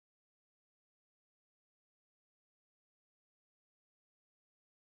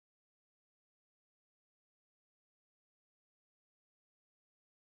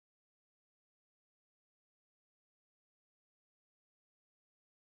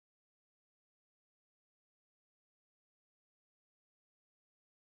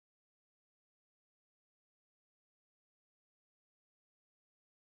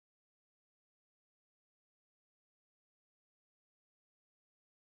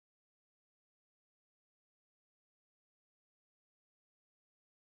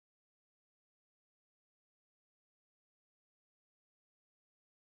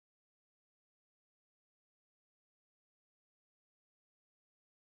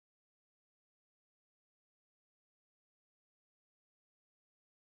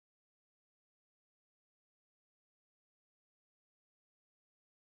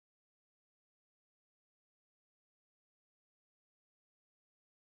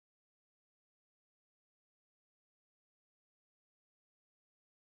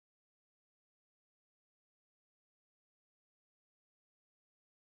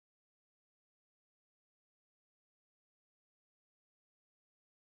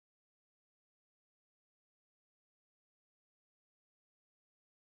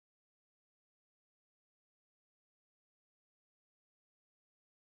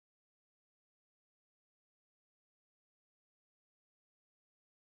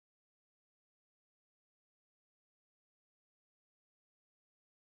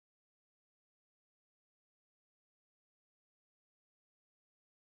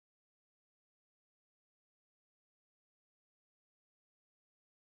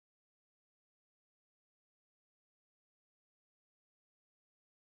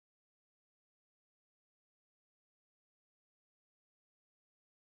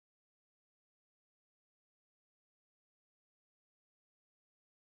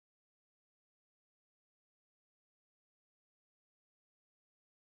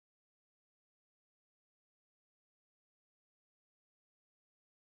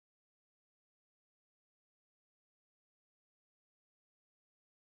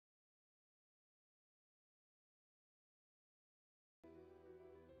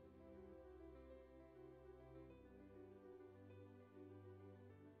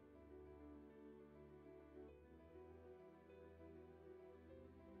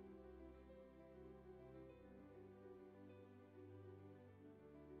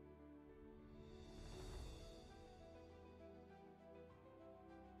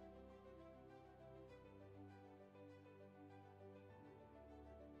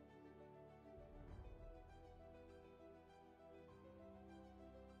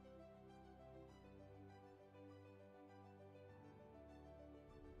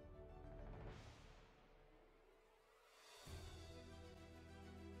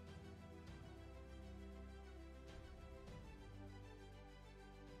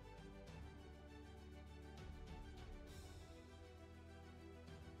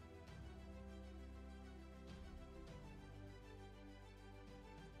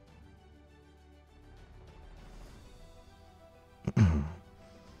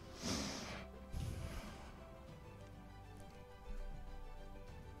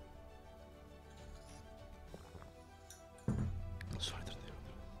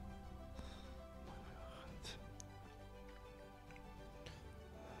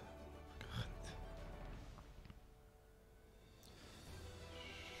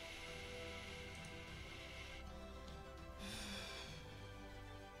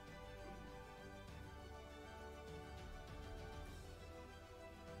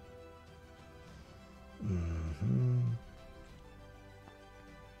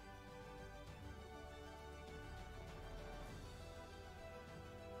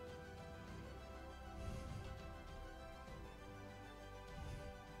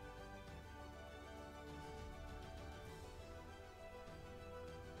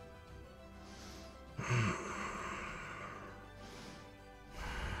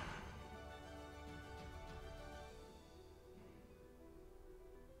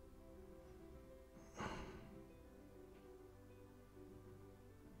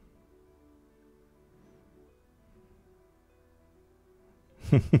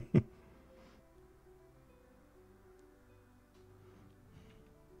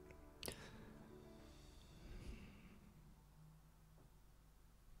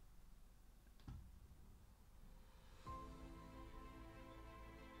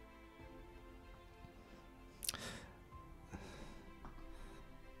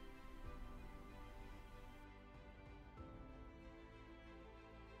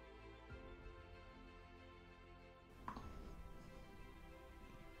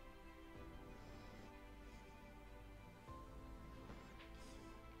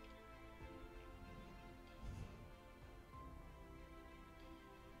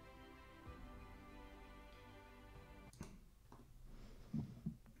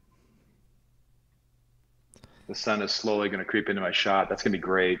The sun is slowly going to creep into my shot. That's going to be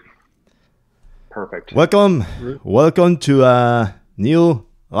great. Perfect. Welcome to a new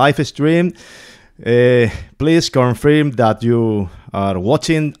live stream. Please confirm that you are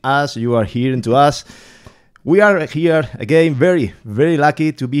watching us, you are hearing to us. We are here again, very, very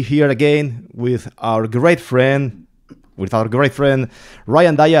lucky to be here again with our great friend,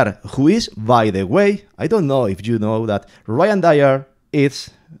 Ryan Dyar, who is, by the way, I don't know if you know that Ryan Dyar is,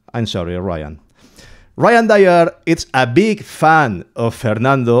 I'm sorry, Ryan Dyar is a big fan of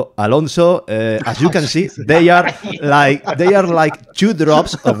Fernando Alonso. As you can see, they are like two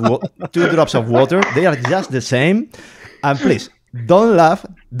drops of water. They are just the same. And please don't laugh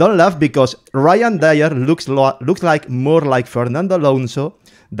because Ryan Dyar looks like more like Fernando Alonso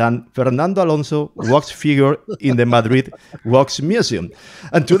than Fernando Alonso wax figure in the Madrid Wax Museum.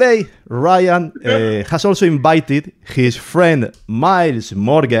 And today, Ryan has also invited his friend Miles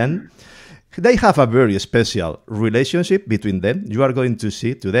Morgan. They have a very special relationship between them. You are going to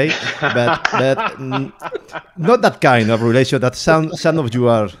see today, but not that kind of relation that some of you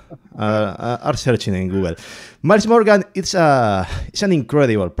are searching in Google. Miles Morgan is an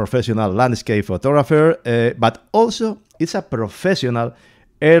incredible professional landscape photographer, but also it's a professional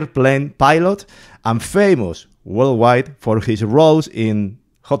airplane pilot and famous worldwide for his roles in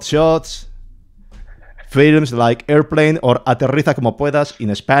hot shots, films like Airplane or Aterriza como puedas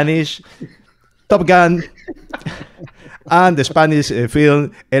in Spanish, Top Gun, and the Spanish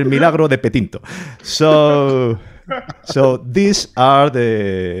film El Milagro de Petinto. So these are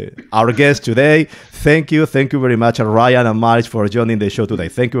our guests today. Thank you very much, Ryan and Miles, for joining the show today.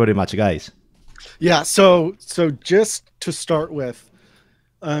 Thank you very much, guys. Yeah. So just to start with,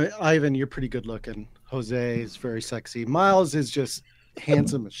 Ivan, you're pretty good looking. Jose is very sexy. Miles is just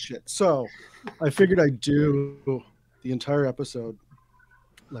handsome as shit. So I figured I'd do the entire episode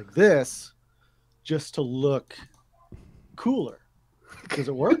like this, just to look cooler. Does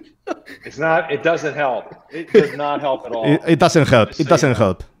it work? It's not. It doesn't help. It does not help at all. It doesn't help. It doesn't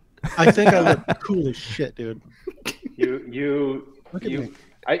help. I think I look cool as shit, dude.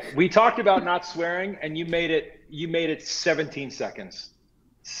 We talked about not swearing, and you made it 17 seconds.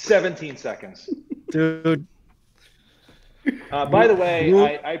 17 seconds, dude. By the way,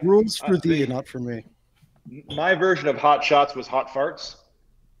 rules for thee, not for me. My version of hot shots was hot farts.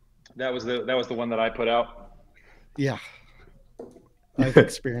 That was the one that I put out. Yeah, I've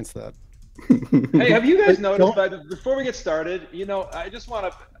experienced that. Hey, have you guys noticed? Before we get started, I just want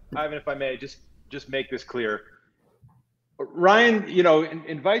to, Ivan, if I may, just make this clear. Ryan,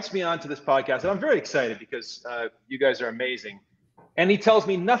 invites me onto this podcast, and I'm very excited because you guys are amazing. And he tells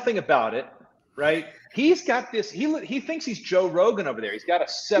me nothing about it, right? He's got this. He thinks he's Joe Rogan over there. He's got a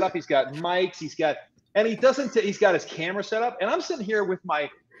setup. He's got mics. He's got his camera set up. And I'm sitting here with my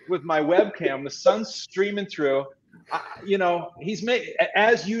webcam. The sun's streaming through. you know,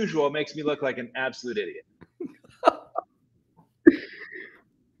 as usual, makes me look like an absolute idiot.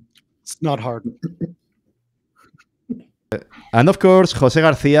 It's not hard. And of course, Jose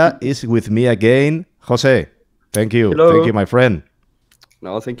Garcia is with me again. Jose, thank you. Hello. Thank you, my friend.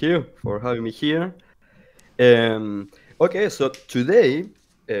 No, thank you for having me here. Okay, so today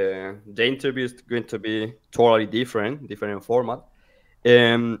the interview is going to be totally different in format.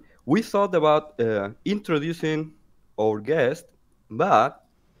 We thought about introducing our guest, but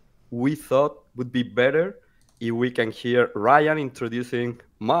we thought would be better if we can hear Ryan introducing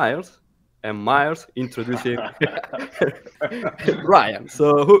Miles and Miles introducing Ryan.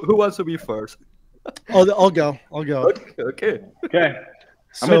 So who wants to be first? I'll go. Okay.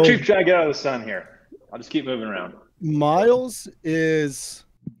 I'm going to try to get out of the sun here. I'll just keep moving around. Miles is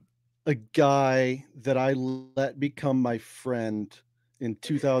a guy that I let become my friend in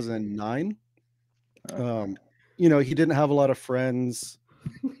 2009. You know, he didn't have a lot of friends.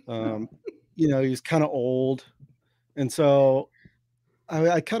 You know, he's kind of old. And so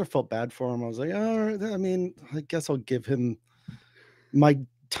I kind of felt bad for him. I was like, oh, I mean, I guess I'll give him my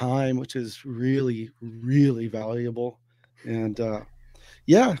time, which is really, really valuable. And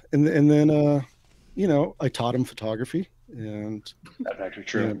yeah, and then you know, I taught him photography, and that's actually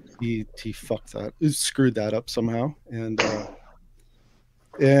true. And he fucked that, he screwed that up somehow, and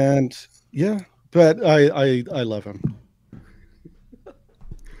yeah, but I love him.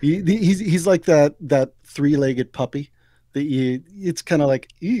 He's like that three-legged puppy that it's kind of like,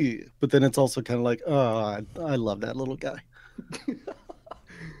 ew, but then it's also kind of like, oh, I love that little guy.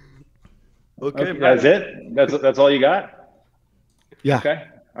 Okay, that's it. That's all you got. Yeah. Okay.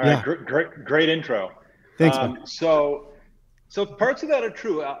 All right. Yeah. Great intro. Thanks, man. So parts of that are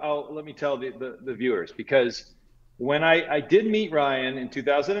true. Let me tell the viewers, because when I did meet Ryan in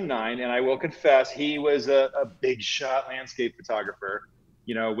 2009, and I will confess, he was a big shot landscape photographer,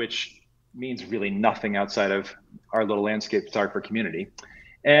 you know, which means really nothing outside of our little landscape photographer community.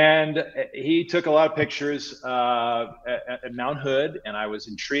 And he took a lot of pictures at Mount Hood, and I was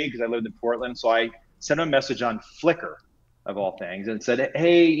intrigued because I lived in Portland. So I sent him a message on Flickr, of all things, and said,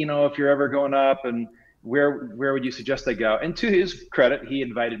 hey, you know, if you're ever going up, and where would you suggest I go? And to his credit, he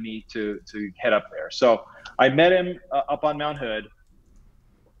invited me to head up there. So I met him up on Mount Hood.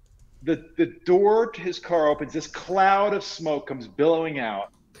 The door to his car opens, this cloud of smoke comes billowing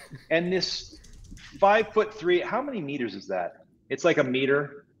out, and this 5'3", how many meters is that? It's like a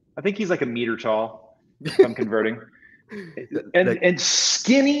meter. I think he's like a meter tall, if I'm converting. And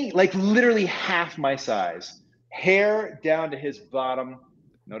skinny, like literally half my size. Hair down to his bottom.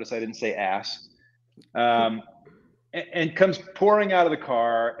 Notice I didn't say ass. And comes pouring out of the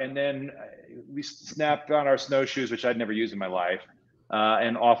car. And then we snapped on our snowshoes, which I'd never used in my life.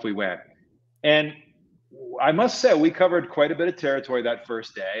 And off we went. And I must say, we covered quite a bit of territory that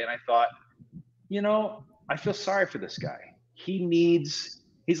first day. And I thought, you know, I feel sorry for this guy. He's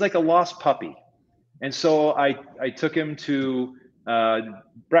like a lost puppy. And so I took him to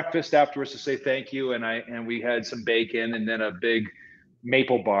breakfast afterwards to say thank you, and we had some bacon and then a big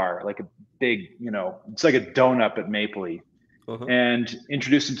maple bar, like a big, you know, it's like a donut but mapley, and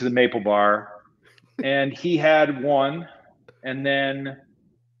introduced him to the maple bar, and he had one, and then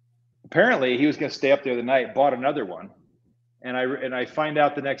apparently he was going to stay up there the night, bought another one, and I find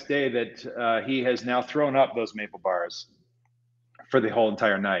out the next day that he has now thrown up those maple bars for the whole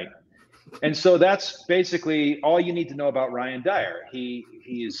entire night. And so that's basically all you need to know about Ryan Dyar. He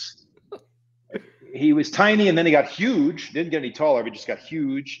was tiny, and then he got huge. Didn't get any taller, but just got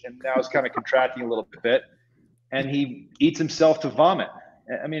huge, and now is kind of contracting a little bit. And he eats himself to vomit.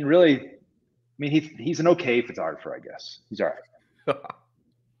 I mean, really, he's an okay photographer, I guess. He's all right.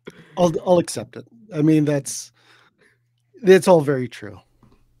 I'll accept it. I mean, that's all very true.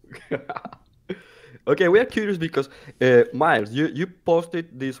 Okay, we are curious because Miles, you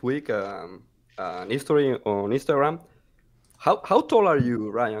posted this week an history on Instagram. How tall are you,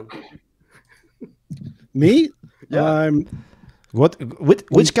 Ryan? Me? Yeah.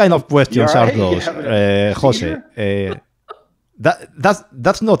 Which kind of questions are those, Jose?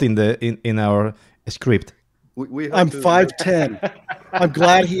 That's not in our script. I'm 5'10". I'm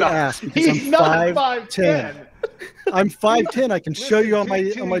glad he asked, because He's not 5'10". I'm 5'10". I can show you on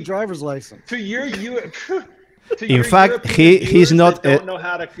my driver's license. In fact, he's not. Don't know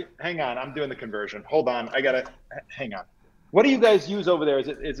how to. Hang on, I'm doing the conversion. Hold on, I gotta. Hang on. What do you guys use over there?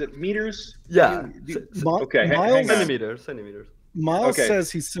 Is it meters? Yeah. Okay. Miles, centimeters. Miles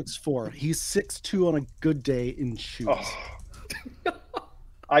says he's 6'4". He's 6'2" on a good day in shoes. Oh.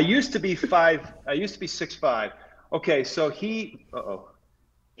 I used to be 6'5". Okay, so he.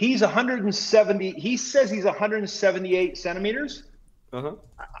 He's 170. He says he's 178 centimeters. Uh-huh.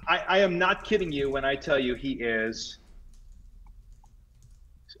 I am not kidding you when I tell you he is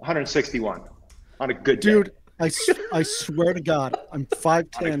 161 on a good day. Dude, I swear to God, I'm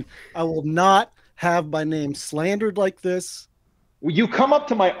 5'10". I will not have my name slandered like this. You come up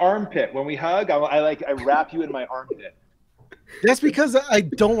to my armpit when we hug. I wrap you in my armpit. That's because I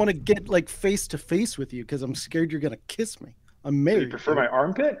don't want to get like face to face with you because I'm scared you're gonna kiss me. I'm married. You prefer my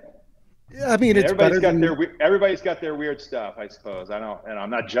armpit? I mean, it's better than everybody's got their weird stuff, I suppose. I don't, and I'm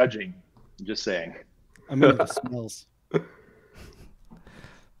not judging. I'm just saying. I'm into the smells.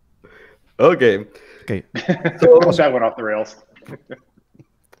 Okay. Almost that went off the rails.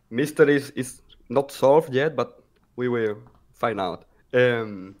 Mystery is not solved yet, but we will find out.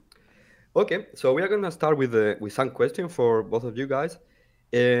 Okay, so we are gonna start with some question for both of you guys.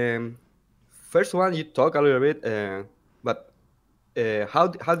 First one, you talk a little bit, but how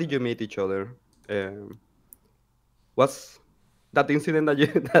did you meet each other? What's that incident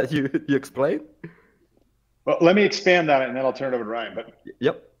that you explained? Well, let me expand on it, and then I'll turn it over to Ryan. But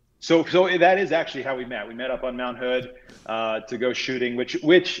yep. So that is actually how we met. We met up on Mount Hood to go shooting,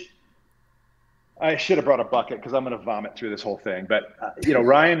 which I should have brought a bucket because I'm going to vomit through this whole thing. But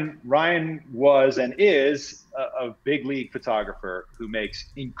Ryan was and is a big league photographer who makes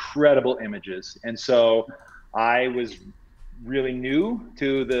incredible images, and so I was really new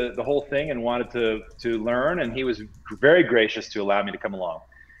to the whole thing and wanted to learn, and he was very gracious to allow me to come along.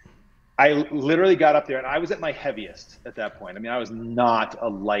 I literally got up there and I was at my heaviest at that point. I mean, I was not a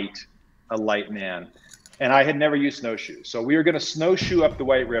light man, and I had never used snowshoes. So we were going to snowshoe up the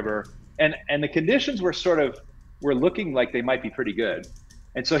White River, and the conditions were were looking like they might be pretty good.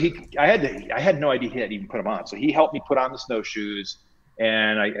 And so I had no idea he had even put them on. So he helped me put on the snowshoes,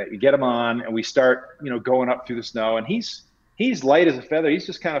 and I get them on, and we start, going up through the snow, and he's light as a feather. He's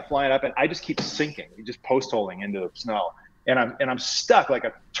just kind of flying up, and I just keep sinking, just post-holing into the snow. And I'm stuck like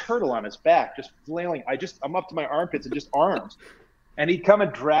a turtle on his back, just flailing. I'm up to my armpits and just arms. And he'd come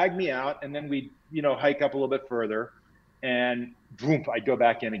and drag me out, and then we'd, hike up a little bit further, and boom, I'd go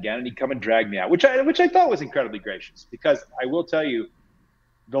back in again, and he'd come and drag me out, which I thought was incredibly gracious, because I will tell you,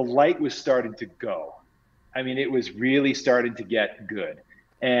 the light was starting to go. I mean, it was really starting to get good.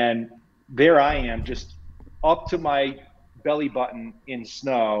 And there I am, just up to my belly button in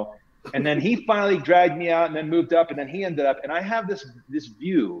snow. And then he finally dragged me out and then moved up, and then he ended up, and I have this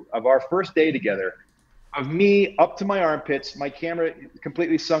view of our first day together of me up to my armpits, my camera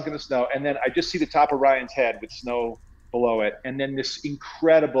completely sunk in the snow, and then I just see the top of Ryan's head with snow below it, and then this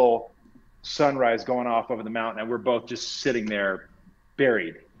incredible sunrise going off over the mountain, and we're both just sitting there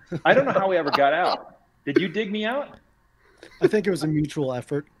buried. I don't know how we ever got out. Did you dig me out? I think it was a mutual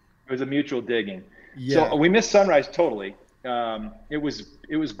effort. It was a mutual digging. Yeah. So we missed sunrise totally. It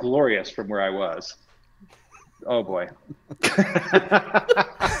was glorious from where I was. Oh boy.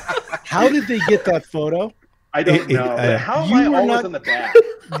 How did they get that photo? I don't know. How am I always in the back?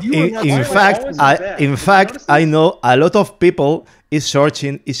 In fact, I know a lot of people is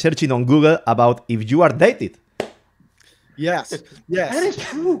searching on Google about if you are dated. Yes. That is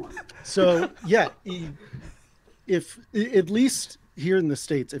true. So yeah, if at least here in the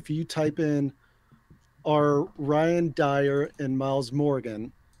States, if you type in are Ryan Dyar and Miles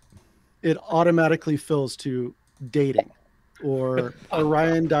Morgan, it automatically fills to dating, or are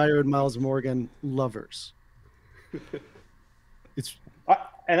Ryan Dyar and Miles Morgan lovers?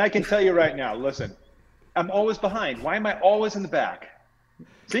 And I can tell you right now, listen, I'm always behind. Why am I always in the back?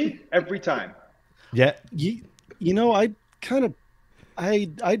 See, every time. Yeah.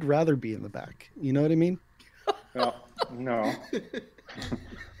 I'd rather be in the back. You know what I mean? No.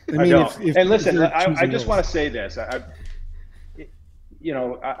 I mean, and listen, I just want to say this. I'm a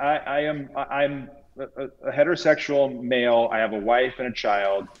heterosexual male. I have a wife and a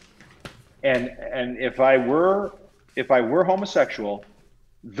child, and if I were homosexual,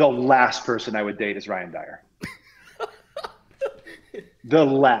 the last person I would date is Ryan Dyar. The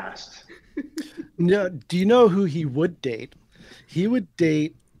last. No, do you know who he would date? He would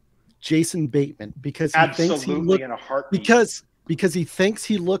date Jason Bateman because he thinks he looks in a heartbeat. Because he thinks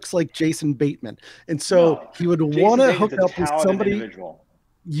he looks like Jason Bateman, and so he would want to hook up with somebody. Individual.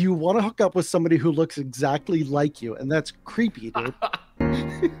 You want to hook up with somebody who looks exactly like you, and that's creepy, dude.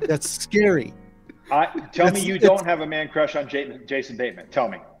 That's scary. Tell me you don't have a man crush on Jason Bateman. Tell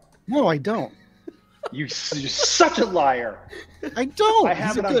me. No, I don't. You're such a liar. I don't. I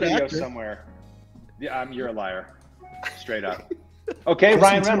have it on video somewhere. Yeah, you're a liar. Straight up. Okay,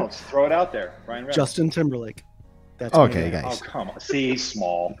 Ryan Reynolds. Throw it out there. Ryan Reynolds. Justin Timberlake. That's okay, guys. Oh, come on. See, he's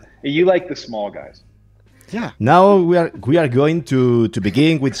small. You like the small guys. Yeah. Now we are going to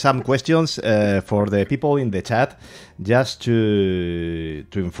begin with some questions for the people in the chat. Just to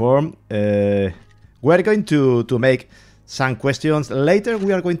inform, we are going to make some questions. Later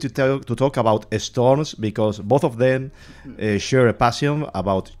we are going to talk about storms, because both of them share a passion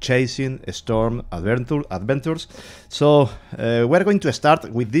about chasing storm adventures. So we are going to start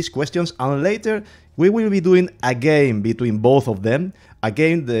with these questions, and later we will be doing a game between both of them, a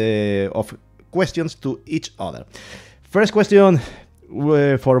game of questions to each other. First question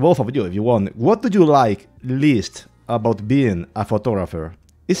for both of you, if you want. What do you like least about being a photographer?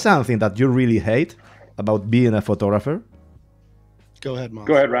 Is something that you really hate about being a photographer? Go ahead, Mom.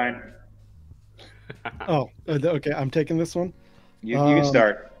 Go ahead, Ryan. Oh, okay. I'm taking this one. You can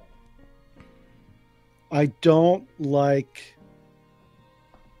start. I don't like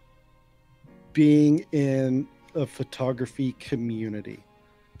being in a photography community.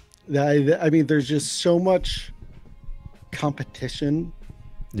 I mean, there's just so much competition,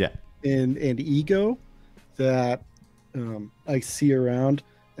 and ego that I see around,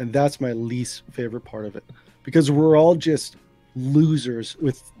 and that's my least favorite part of it, because we're all just losers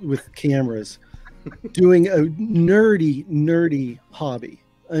with cameras doing a nerdy hobby.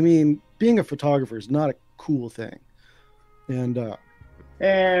 I mean, being a photographer is not a cool thing. And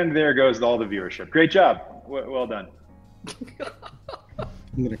there goes all the viewership. Great job. Well done.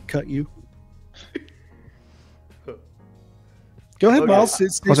 I'm gonna cut you. Go ahead, Miles. Say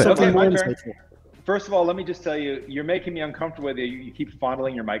something more insightful. First of all, let me just tell you, you're making me uncomfortable with you keep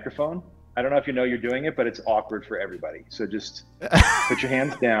fondling your microphone. I don't know if you know you're doing it, but it's awkward for everybody. So just put your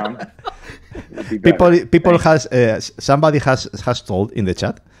hands down. People has somebody has told in the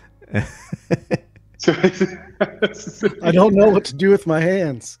chat. I don't know what to do with my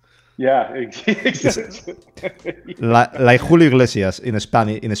hands. Yeah, like Julio Iglesias in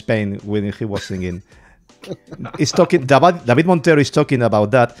Spain when he was singing. He's talking. David Montero is talking about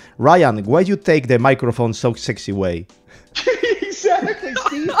that. Ryan, why you take the microphone so sexy way? Exactly.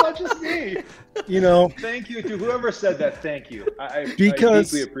 Steve, not just me. You know. Thank you to whoever said that. Thank you. I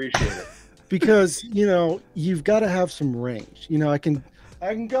deeply appreciate it. Because you've got to have some range. I can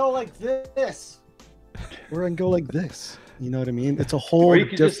go like this, or I can go like this. You know what I mean? It's a whole. Or you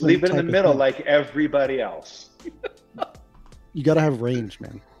can just leave it in the middle like everybody else. You got to have range,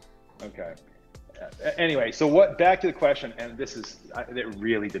 man. Okay. Anyway, so back to the question, and it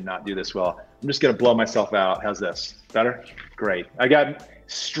really did not do this well. I'm just going to blow myself out. How's this? Better? Great. I got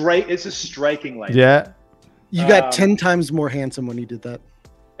straight. It's a striking light. Yeah. You got 10 times more handsome when you did that.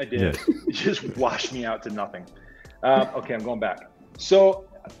 I did. Yeah. It just washed me out to nothing. Okay, I'm going back. So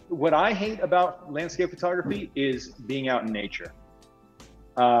what I hate about landscape photography is being out in nature.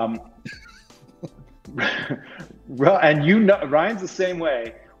 And Ryan's the same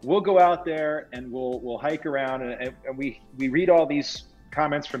way. We'll go out there and we'll hike around, and we read all these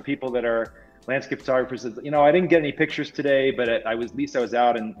comments from people that are landscape photographers that, I didn't get any pictures today, but at least I was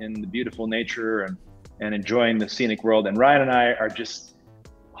out in the beautiful nature and enjoying the scenic world. And Ryan and I are just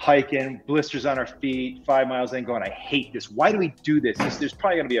hiking, blisters on our feet, 5 miles in, going, I hate this. Why do we do this? There's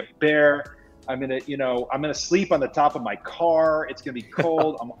probably gonna be a bear. I'm gonna sleep on the top of my car. It's gonna be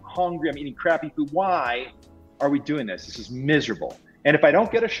cold. I'm hungry. I'm eating crappy food. Why are we doing this? This is miserable. And if I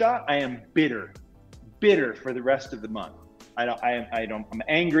don't get a shot, I am bitter for the rest of the month. I'm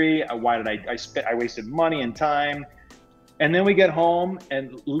angry. Why did I wasted money and time. And then we get home,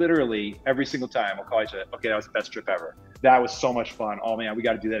 and literally every single time we'll call each other, okay, that was the best trip ever. That was so much fun. Oh man, we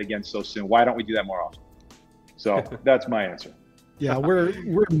got to do that again so soon. Why don't we do that more often? So that's my answer. Yeah, we're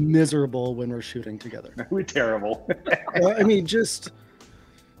miserable when we're shooting together. We're terrible. We're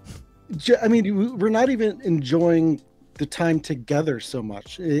not even enjoying the time together so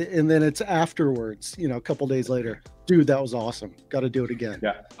much, and then it's afterwards, a couple days later, dude, that was awesome, got to do it again.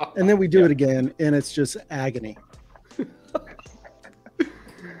 Yeah. And then we do it again, and it's just agony.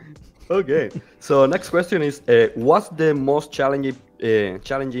 Okay, so next question is, what's the most challenging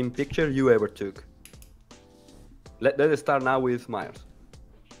picture you ever took? Let's start now with Myers.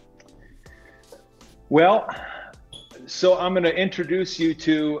 Well, so I'm going to introduce you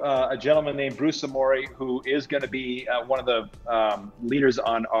to a gentleman named Bruce Amori, who is going to be one of the leaders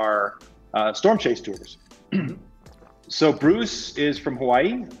on our storm chase tours. So Bruce is from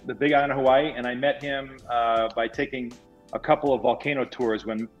Hawaii, the Big Island of Hawaii, and I met him by taking a couple of volcano tours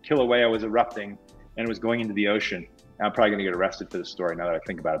when Kilauea was erupting and was going into the ocean. I'm probably going to get arrested for this story now that I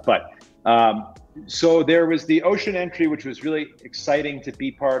think about it. But so there was the ocean entry, which was really exciting to be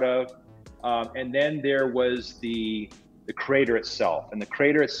part of. And then there was the crater itself, and the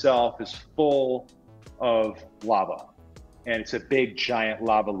crater itself is full of lava, and it's a big giant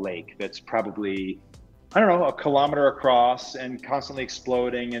lava lake that's probably I don't know, a kilometer across and constantly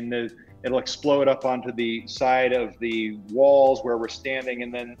exploding, and it'll explode up onto the side of the walls where we're standing.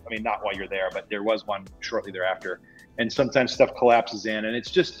 And then, I mean, not while you're there, but there was one shortly thereafter. And sometimes stuff collapses in, and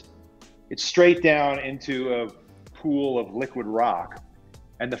it's straight down into a pool of liquid rock.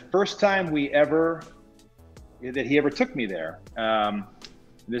 And the first time he ever took me there,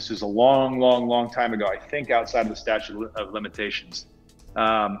 this was a long time ago, I think outside of the statute of limitations.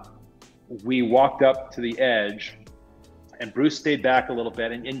 We walked up to the edge, and Bruce stayed back a little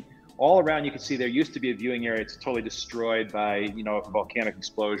bit, and all around you can see there used to be a viewing area. It's totally destroyed by, you know, a volcanic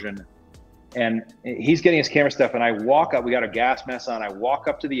explosion. And he's getting his camera stuff, and I walk up, we got a gas mask on, I walk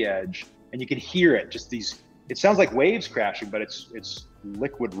up to the edge, and you can hear it, just these, it sounds like waves crashing, but it's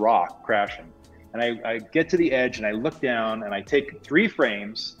liquid rock crashing. And I get to the edge, and I look down, and I take 3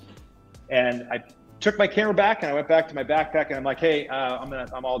 frames, and I took my camera back, and I went back to my backpack, and I'm like, hey,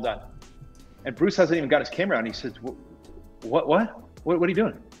 I'm all done. And Bruce hasn't even got his camera out, and he says, what are you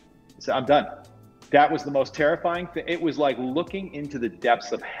doing? I said, I'm done. That was the most terrifying thing. It was like looking into the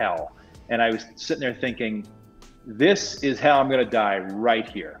depths of hell. And I was sitting there thinking, this is how I'm gonna die right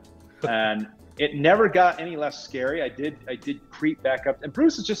here. And it never got any less scary. I did creep back up, and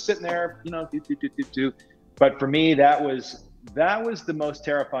Bruce is just sitting there, you know, do. But for me, that was the most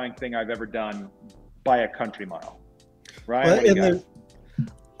terrifying thing I've ever done by a country mile. Ryan,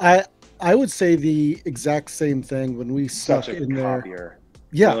 I would say the exact same thing when we stuck in there. Copier.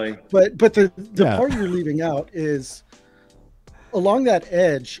 Yeah, really? but the part you're leaving out is along that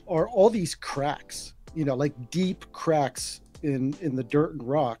edge are all these cracks, you know, like deep cracks in the dirt and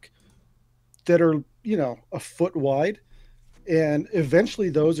rock that are, you know, a foot wide, and eventually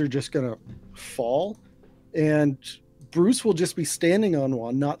those are just gonna fall, and Bruce will just be standing on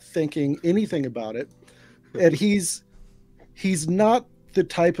one, not thinking anything about it, and he's not the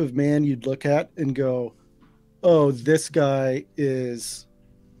type of man you'd look at and go, oh, this guy is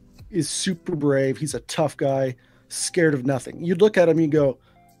super brave, he's a tough guy, scared of nothing. You'd look at him and you go,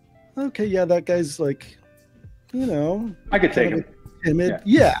 okay, yeah, that guy's like, you know, I could take him. Timid.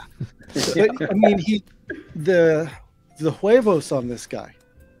 Yeah. But, I mean, the huevos on this guy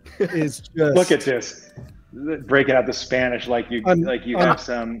is just, look at this, breaking out the Spanish like you have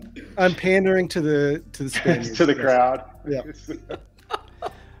some. I'm pandering to the Spaniards. To the crowd. Yeah.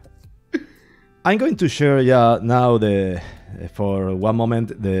 I'm going to share now for one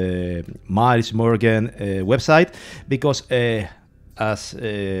moment the Miles Morgan website, because as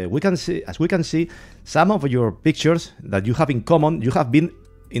we can see some of your pictures that you have in common. You have been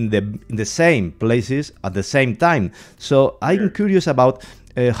in the same places at the same time. So I'm curious about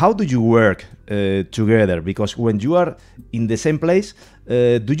how do you work together? Because when you are in the same place,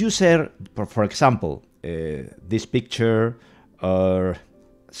 do you share, for example, this picture or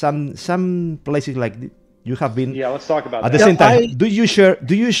some places like you have been? Yeah, let's talk about at that. the same time. Do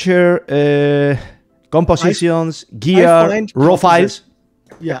you share compositions, gear, raw files?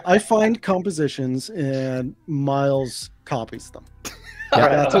 Yeah, I find compositions and Miles copies them. Yeah,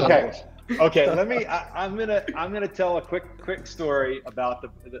 that's okay. Okay, I'm gonna tell a quick story about the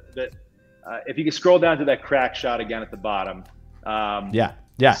if you can scroll down to that crack shot again at the bottom. So,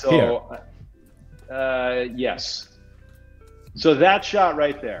 yes. So that shot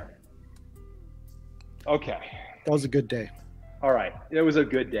right there. Okay. That was a good day. All right, it was a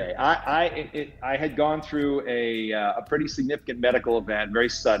good day. I had gone through a pretty significant medical event, very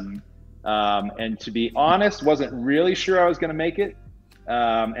sudden, and to be honest, wasn't really sure I was going to make it.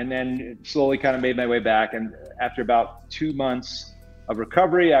 And then slowly kind of made my way back. And after about 2 months of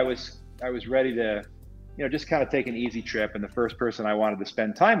recovery, I was ready to, you know, just kind of take an easy trip. And the first person I wanted to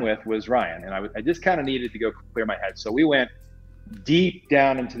spend time with was Ryan, and I just kind of needed to go clear my head. So we went deep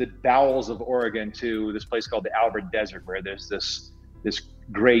down into the bowels of Oregon to this place called the Albert Desert, where there's this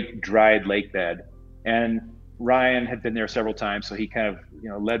great dried lake bed. And Ryan had been there several times, so he kind of, you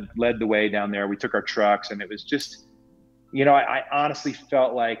know, led the way down there. We took our trucks, and it was just, you know, I honestly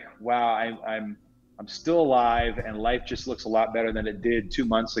felt like, wow, I'm still alive, and life just looks a lot better than it did 2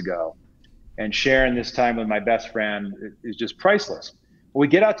 months ago. And sharing this time with my best friend is just priceless. Well, we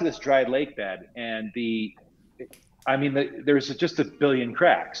get out to this dried lake bed, and there's just a billion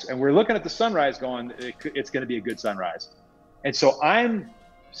cracks, and we're looking at the sunrise going, it's going to be a good sunrise. And so I'm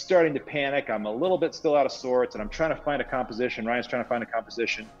starting to panic. I'm a little bit still out of sorts, and I'm trying to find a composition. Ryan's trying to find a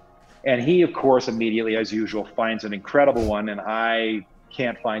composition. And he, of course, immediately, as usual, finds an incredible one, and I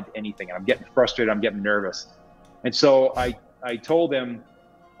can't find anything. And I'm getting frustrated. I'm getting nervous. And so I told him,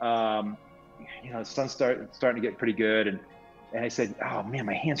 you know, the sun's starting to get pretty good. And I said, oh man,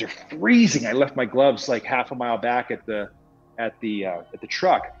 my hands are freezing. I left my gloves like half a mile back at the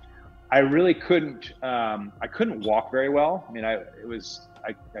truck. I really couldn't. I couldn't walk very well. I mean, I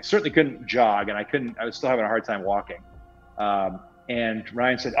certainly couldn't jog, and I was still having a hard time walking. And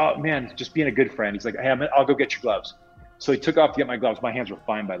Ryan said, "Oh man, just being a good friend." He's like, "Hey, I'll go get your gloves." So he took off to get my gloves. My hands were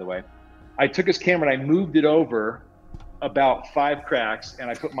fine, by the way. I took his camera and I moved it over about 5 cracks, and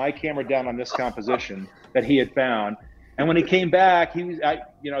I put my camera down on this composition that he had found. And when he came back, gave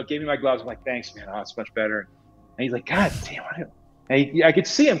me my gloves. I'm like, "Thanks, man. Oh, it's much better." And he's like, "God damn it." And I could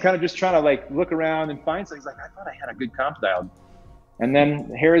see him kind of just trying to like look around and find something. He's like, "I thought I had a good comp dialed." And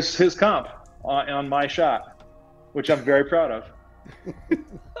then here's his comp on my shot, which I'm very proud of.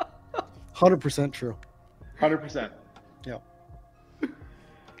 100% true. 100%. Yeah.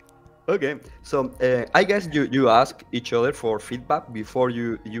 Okay, so I guess you ask each other for feedback before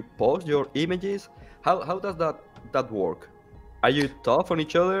you post your images. How does that work? Are you tough on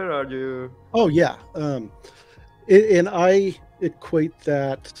each other? Are you? Oh yeah, and I equate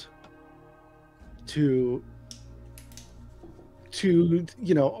that to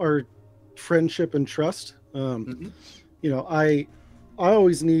our friendship and trust. I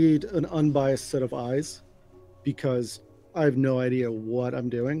always need an unbiased set of eyes because I have no idea what I'm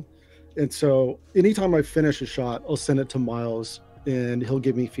doing. And so anytime I finish a shot, I'll send it to Miles and he'll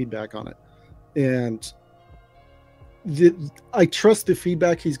give me feedback on it. And I trust the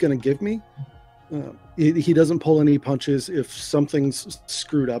feedback he's going to give me. He doesn't pull any punches. If something's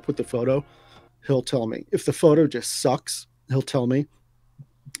screwed up with the photo, he'll tell me. If the photo just sucks, he'll tell me.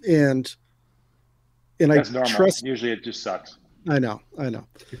 And that's I normal. trust. Usually it just sucks. I know.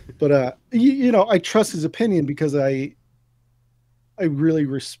 But I trust his opinion because I really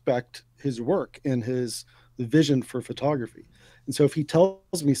respect his work and his vision for photography. And so if he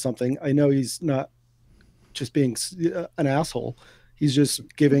tells me something, I know he's not just being an asshole. He's just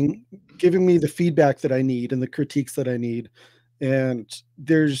giving me the feedback that I need and the critiques that I need. And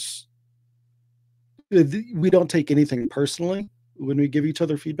we don't take anything personally when we give each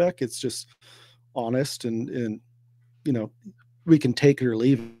other feedback. It's just honest and we can take it or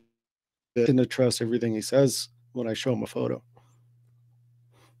leave it, and to trust everything he says when I show him a photo.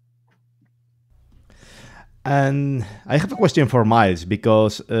 And I have a question for Miles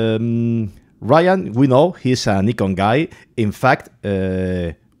because Ryan, we know he's a Nikon guy. In fact,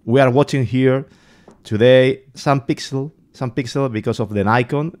 we are watching here today some pixel because of the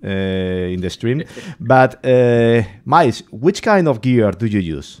Nikon in the stream. But Miles, which kind of gear do you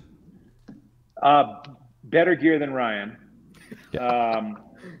use? Better gear than Ryan. Yeah.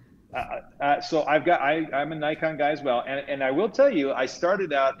 So I'm a Nikon guy as well, and I will tell you, I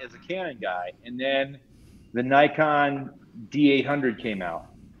started out as a Canon guy, and then the Nikon D800 came out,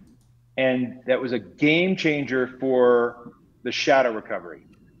 and that was a game changer for the shadow recovery,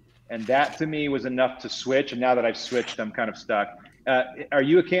 and that to me was enough to switch. And now that I've switched, I'm kind of stuck. Are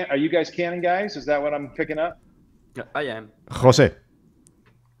you guys Canon guys? Is that what I'm picking up? I am. Jose,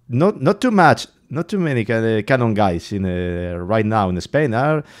 not too much. Not too many Canon guys right now in Spain.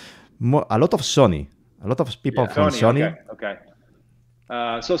 Are a lot of Sony. A lot of people from Sony. Okay.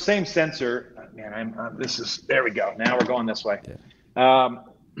 So same sensor. Man, there we go. Now we're going this way. Yeah.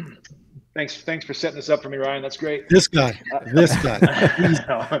 Thanks for setting this up for me, Ryan. That's great. This guy.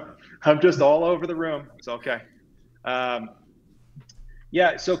 I'm just all over the room. It's okay.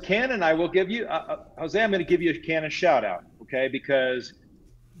 Yeah. So Canon, I will give you, Jose. I'm going to give you a Canon shout out, okay? Because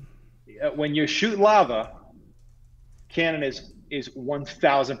when you shoot lava, Canon is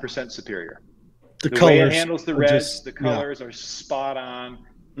 1,000% superior. The way it handles the reds, the colors are spot on,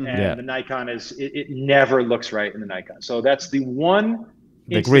 and the Nikon it never looks right in the Nikon. So that's the one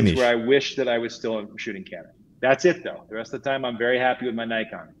instance where I wish that I was still shooting Canon. That's it though. The rest of the time, I'm very happy with my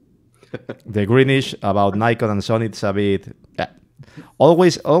Nikon. The greenish about Nikon and Sony, it's a bit. We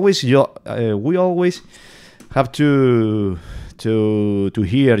always have to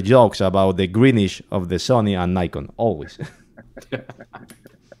hear jokes about the greenish of the Sony and Nikon, always.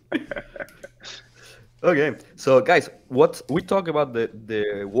 Okay, so guys, we talk about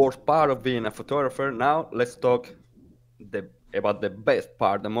the worst part of being a photographer. Now let's talk about the best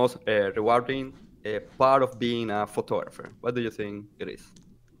part, the most rewarding part of being a photographer. What do you think it is?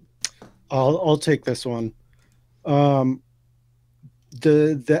 I'll take this one. The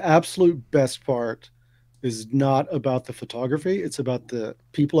absolute best part is not about the photography. It's about the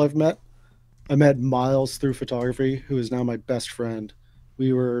people I've met. I met Miles through photography, who is now my best friend.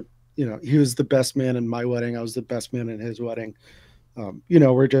 We were, he was the best man in my wedding. I was the best man in his wedding.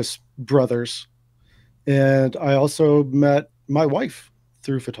 We're just brothers. And I also met my wife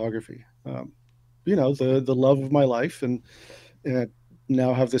through photography. The love of my life, and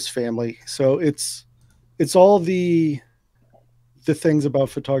now have this family. So it's all the the things about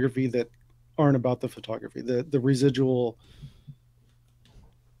photography that aren't about the photography, the residual,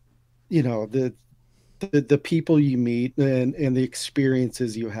 you know, the people you meet and the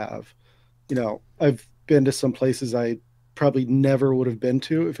experiences you have. You know, I've been to some places I probably never would have been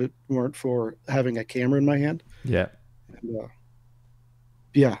to if it weren't for having a camera in my hand. Yeah. And,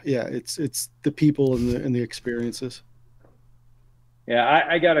 yeah, it's the people and the experiences. Yeah,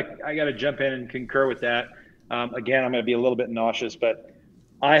 I gotta jump in and concur with that. Again, I'm gonna be a little bit nauseous, but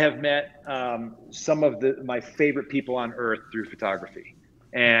I have met some of my favorite people on earth through photography,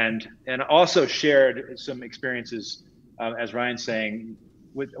 and also shared some experiences, as Ryan's saying,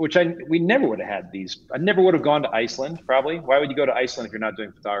 which we never would have had these. I never would have gone to Iceland, probably. Why would you go to Iceland if you're not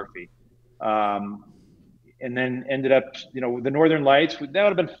doing photography? And then ended up, you know, the Northern Lights, that would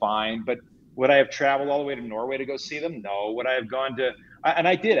have been fine, but would I have traveled all the way to Norway to go see them? No. Would I have gone to, and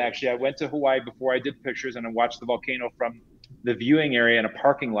I did actually, I went to Hawaii before I did pictures, and I watched the volcano from the viewing area in a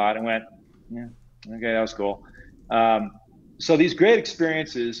parking lot and went, yeah, okay, that was cool. So these great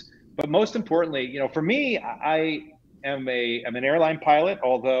experiences, but most importantly, you know, for me, I'm an airline pilot,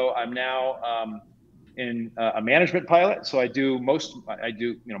 although I'm now in a management pilot. So I do most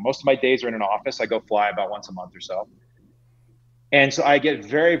of my days are in an office. I go fly about once a month or so. And so I get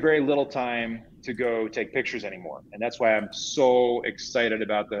very, very little time to go take pictures anymore. And that's why I'm so excited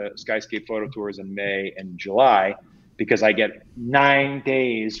about the Skyscape photo tours in May and July, because I get 9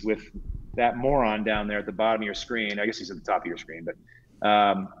 days with that moron down there at the bottom of your screen. I guess he's at the top of your screen, but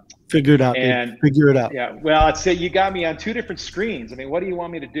figure it out. Figure it out. Yeah. Well, I'd say you got me on 2 different screens. I mean, what do you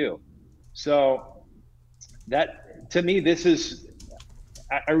want me to do? So that, to me, this is,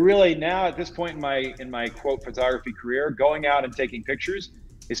 I really now at this point in my quote photography career, going out and taking pictures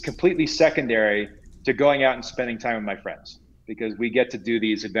is completely secondary to going out and spending time with my friends, because we get to do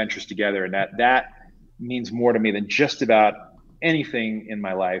these adventures together, and that means more to me than just about anything in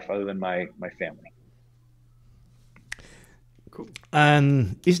my life other than my family. Cool.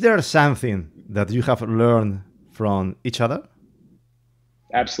 And is there something that you have learned from each other?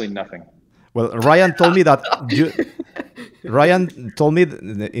 Absolutely nothing. Well, Ryan told me that Ryan told me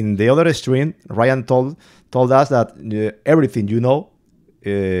in the other stream, Ryan told us that everything you know,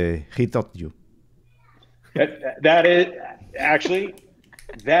 he taught you. That is actually,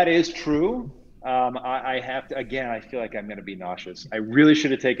 that is true. I have to, again, I feel like I'm going to be nauseous. I really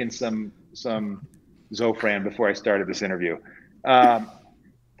should have taken some Zofran before I started this interview.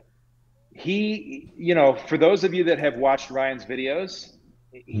 He, you know, for those of you that have watched Ryan's videos,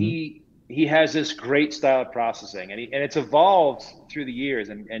 he has this great style of processing, and it's evolved through the years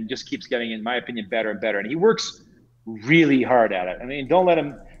and just keeps getting, in my opinion, better and better. And he works really hard at it. I mean, don't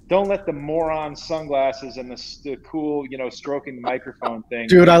let the moron sunglasses and the cool, you know, stroking the microphone thing.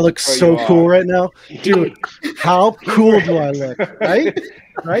 Dude, I look so cool right now. Dude, how cool do I look? Right?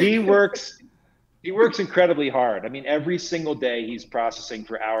 He works incredibly hard. I mean, every single day he's processing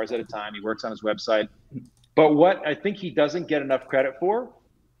for hours at a time. He works on his website. But what I think he doesn't get enough credit for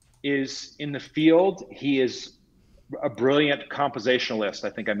is, in the field, he is a brilliant compositionalist. I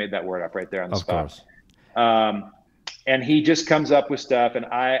think I made that word up right there on the spot. And he just comes up with stuff, and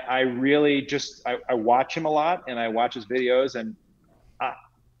I really just, I watch him a lot, and I watch his videos, and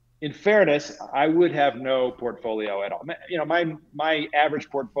in fairness, I would have no portfolio at all. You know, my average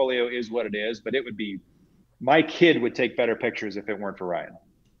portfolio is what it is, but it would be, my kid would take better pictures if it weren't for Ryan,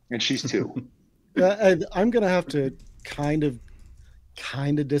 and she's 2. I'm gonna have to kind of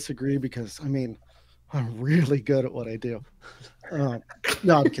disagree, because I mean, I'm really good at what I do. No,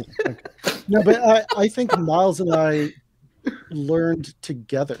 I'm kidding. Okay. No, but I think Miles and I learned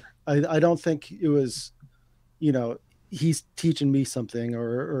together. I don't think it was, you know, he's teaching me something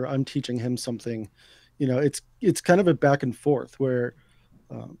or I'm teaching him something. You know, it's kind of a back and forth where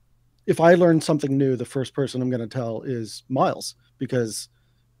if I learn something new, the first person I'm going to tell is Miles, because,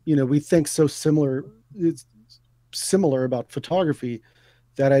 you know, we think so similar. It's similar about photography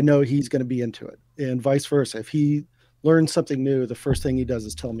that I know he's going to be into it, and vice versa. If he learns something new, the first thing he does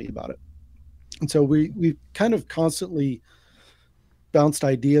is tell me about it. And so we kind of constantly bounced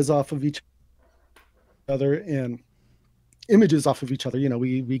ideas off of each other and images off of each other. You know,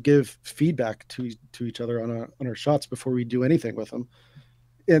 we give feedback to each other on our shots before we do anything with them.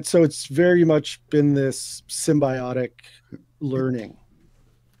 And so it's very much been this symbiotic learning,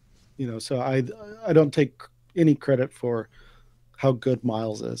 you know, so I don't take any credit for how good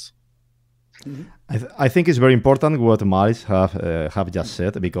Miles is. I think it's very important what Miles have just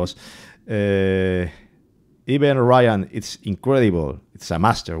said, because even Ryan, it's incredible. It's a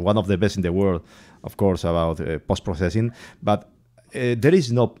master, one of the best in the world, of course, about post-processing. But there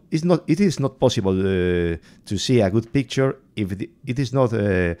is no, it is not possible to see a good picture if it is not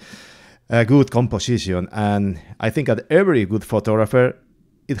a good composition. And I think that every good photographer,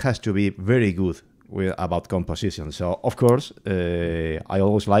 it has to be very good about composition. So of course, I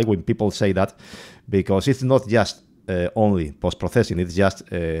always like when people say that, because it's not just only post-processing. It's just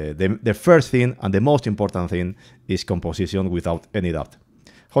the first thing and the most important thing is composition, without any doubt.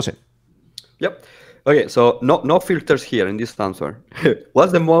 Jose. Yep. Okay, so no filters here in this answer.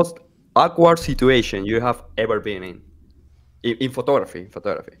 What's the most awkward situation you have ever been in photography?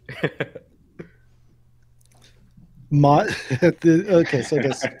 Okay, so I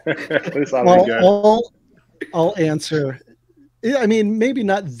guess I'll answer. I mean, maybe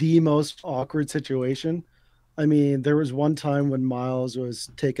not the most awkward situation. I mean, there was one time when Miles was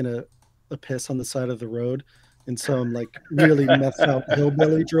taking a piss on the side of the road, and some like really messed out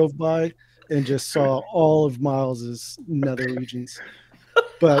hillbilly drove by and just saw all of Miles's nether regions.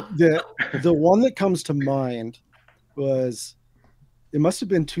 But the one that comes to mind was, it must have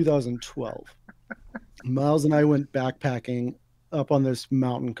been 2012. Miles and I went backpacking up on this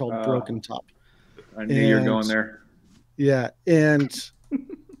mountain called Broken Top. I knew you were going there. Yeah, and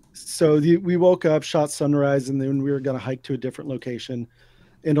so we woke up, shot sunrise, and then we were going to hike to a different location.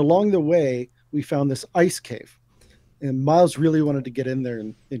 And along the way, we found this ice cave. And Miles really wanted to get in there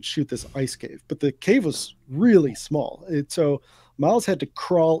and shoot this ice cave. But the cave was really small. So Miles had to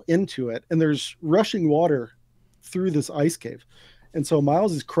crawl into it, and there's rushing water through this ice cave. And so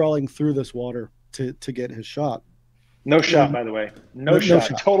Miles is crawling through this water to get his shot. No shot, by the way. No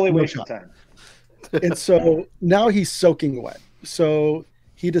shot. Totally waste of time. And so now he's soaking wet. So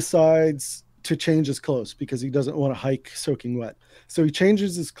he decides to change his clothes because he doesn't want to hike soaking wet. So he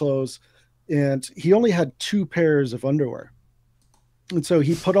changes his clothes, and he only had 2 pairs of underwear. And so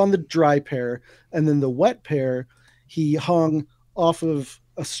he put on the dry pair, and then the wet pair he hung off of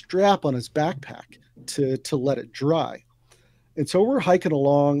a strap on his backpack to let it dry. And so we're hiking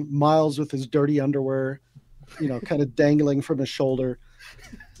along, Miles with his dirty underwear, kind of dangling from his shoulder.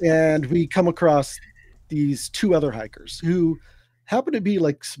 And we come across these 2 other hikers who happen to be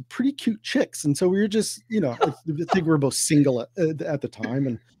like some pretty cute chicks. And so we were just, I think we were both single at the time.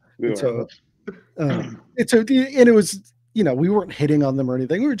 And so it was, we weren't hitting on them or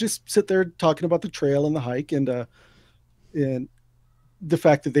anything. We were just sit there talking about the trail and the hike, and the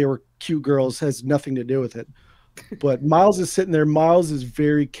fact that they were cute girls has nothing to do with it. But Miles is sitting there. Miles is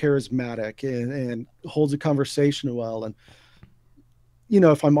very charismatic and holds a conversation well. And,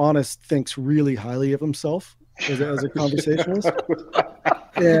 if I'm honest, thinks really highly of himself as a conversationalist.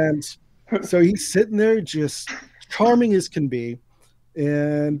 And so he's sitting there just charming as can be.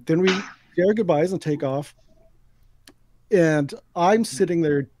 And then we say our goodbyes and take off. And I'm sitting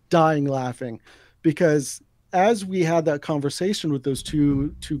there dying laughing, because as we had that conversation with those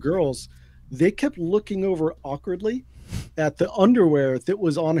two girls, they kept looking over awkwardly at the underwear that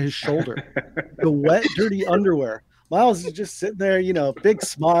was on his shoulder, the wet, dirty underwear. Miles is just sitting there, big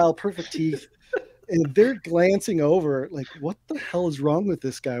smile, perfect teeth. And they're glancing over like, what the hell is wrong with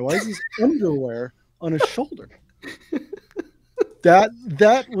this guy? Why is his underwear on his shoulder?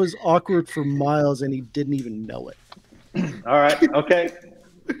 That was awkward for Miles, and he didn't even know it. All right. Okay.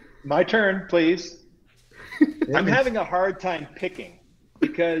 My turn, please. I'm having a hard time picking,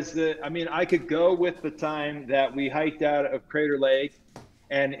 because I could go with the time that we hiked out of Crater Lake,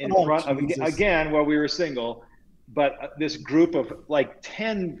 and in front of, again, while we were single, but this group of like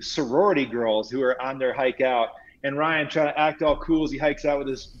 10 sorority girls who are on their hike out, and Ryan trying to act all cool as he hikes out with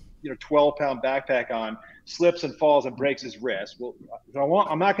his 12-pound backpack on, slips and falls and breaks his wrist. Well,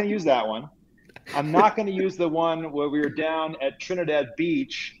 I'm not going to use that one. I'm not going to use the one where we were down at Trinidad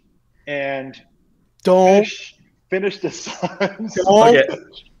Beach and finish the sun. Okay.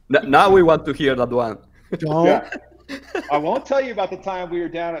 Now we want to hear that one. Don't. Yeah. I won't tell you about the time we were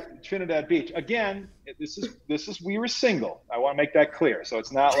down at Trinidad Beach. Again, this is we were single. I want to make that clear. So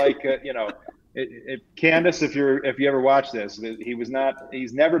it's not like Candace, if you ever watch this,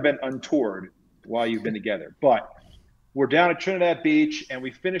 he's never been untoured while you've been together. But we're down at Trinidad Beach, and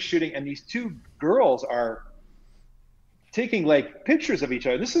we finished shooting, and these 2 girls are taking like pictures of each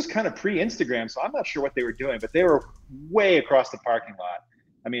other. This is kind of pre-Instagram, so I'm not sure what they were doing, but they were way across the parking lot.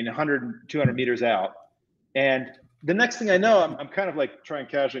 100, 200 meters out. And the next thing I know, I'm kind of like trying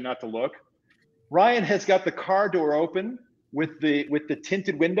casually not to look. Ryan has got the car door open with the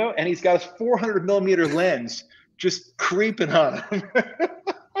tinted window, and he's got his 400 millimeter lens just creeping on him.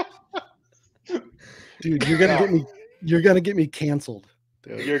 Dude, you're gonna get me canceled.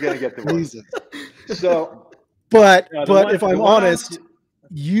 Dude. You're gonna get the reason. So, but if I'm honest,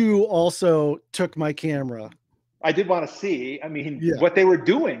 you also took my camera I did want to see. I mean, Yeah. what they were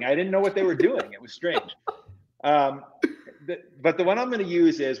doing. I didn't know what they were doing. It was strange. But the one I'm going to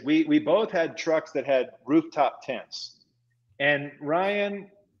use is we both had trucks that had rooftop tents, and Ryan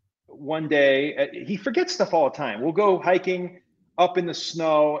one day he forgets stuff all the time. We'll go hiking up in the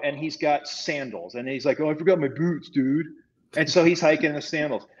snow, and he's got sandals, and he's like, "Oh, I forgot my boots, dude." And so he's hiking in the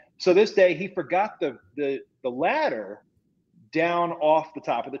sandals. So this day he forgot the ladder down off the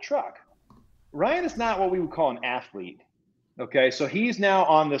top of the truck. Ryan is not what we would call an athlete. Okay, so he's now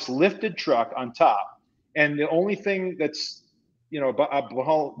on this lifted truck on top, and the only thing that's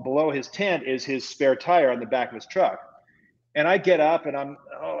below his tent is his spare tire on the back of his truck. And I get up and I'm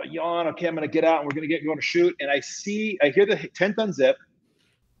yawn. Okay, I'm gonna get out and we're gonna going to shoot. And I hear the tent unzip,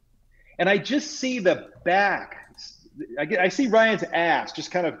 and I just see the back. I see Ryan's ass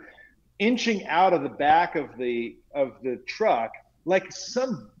just kind of inching out of the back of the truck like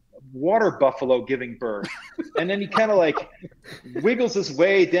some water buffalo giving birth. And then he kind of like wiggles his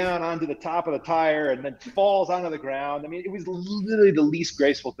way down onto the top of the tire and then falls onto the ground. I mean, it was literally the least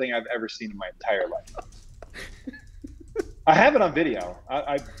graceful thing I've ever seen in my entire life. I have it on video.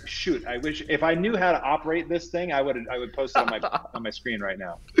 I wish if I knew how to operate this thing, I would post it on my screen right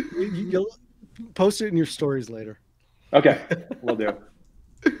now. You'll post it in your stories later. Okay, will do.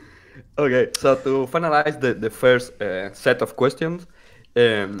 Okay, so to finalize the first set of questions,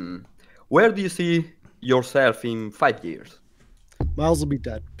 where do you see yourself in 5 years? Miles will be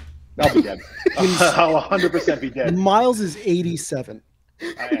dead. I'll be dead. I'll 100% be dead. Miles is 87.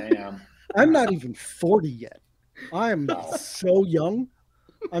 I am. I'm not even 40 yet. I am so young.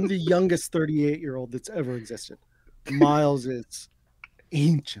 I'm the youngest 38-year-old that's ever existed. Miles is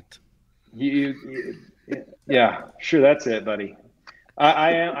ancient. Yeah, sure, that's it, buddy.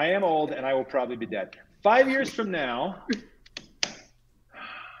 I am old, and I will probably be dead. 5 years from now,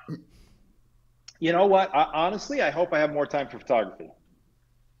 you know what? Honestly, I hope I have more time for photography.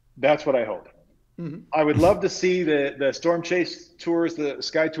 That's what I hope. Mm-hmm. I would love to see the storm chase tours, the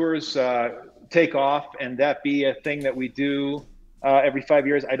sky tours take off, and that be a thing that we do every 5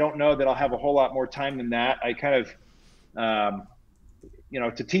 years. I don't know that I'll have a whole lot more time than that. I kind of,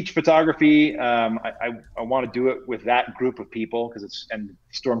 to teach photography, I want to do it with that group of people and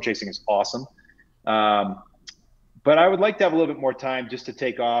storm chasing is awesome. But I would like to have a little bit more time just to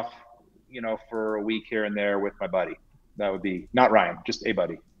take off, for a week here and there with my buddy. That would be not Ryan, just a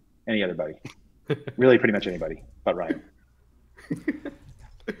buddy, any other buddy, really pretty much anybody but Ryan.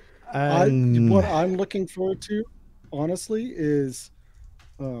 What I'm looking forward to, honestly, is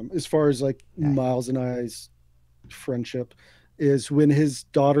as far as like Miles and I's friendship, is when his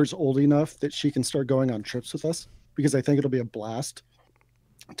daughter's old enough that she can start going on trips with us, because I think it'll be a blast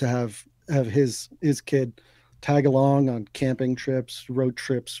to have his kid tag along on camping trips, road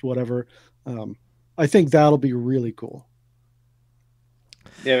trips, whatever. I think that'll be really cool.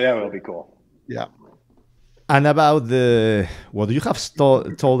 Yeah, that will be cool. Yeah. And about what you have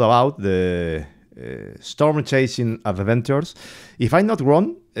told about the storm chasing adventures, if I'm not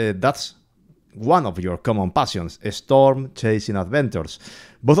wrong, that's one of your common passions, storm chasing adventures.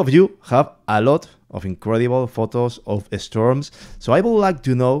 Both of you have a lot of incredible photos of storms. So I would like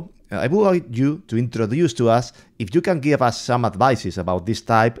you to introduce to us, if you can give us some advices about this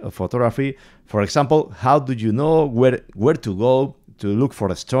type of photography. For example, how do you know where to go to look for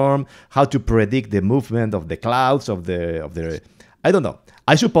a storm, how to predict the movement of the clouds, of the I don't know.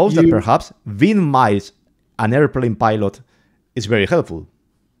 I suppose that perhaps being Miles, an airplane pilot, is very helpful.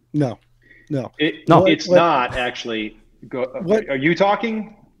 No. It's not actually. Are you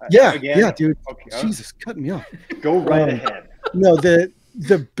talking? Yeah, again? Yeah, dude. Okay. Jesus, cut me off. Go right ahead. No,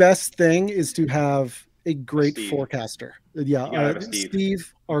 the best thing is to have a great forecaster. Yeah,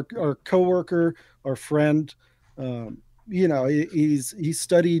 Steve, our coworker, our friend. He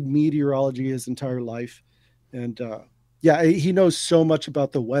studied meteorology his entire life, and he knows so much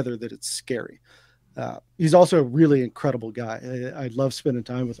about the weather that it's scary. He's also a really incredible guy. I love spending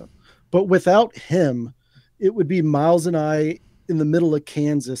time with him. But without him, it would be Miles and I in the middle of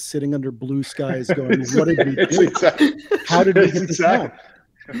Kansas, sitting under blue skies, going, "What did we do? How did we get this done?"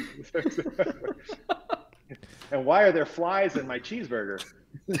 And why are there flies in my cheeseburger?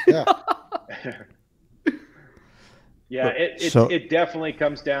 Yeah. Yeah, it definitely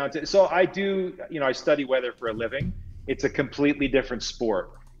comes down to, so I do, I study weather for a living. It's a completely different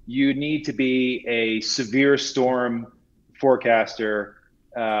sport. You need to be a severe storm forecaster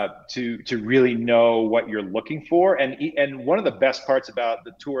to really know what you're looking for. And one of the best parts about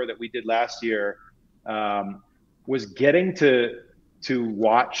the tour that we did last year was getting to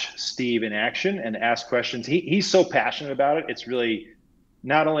watch Steve in action and ask questions. He's so passionate about it. It's really,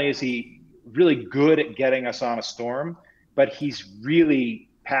 not only is he really good at getting us on a storm, but he's really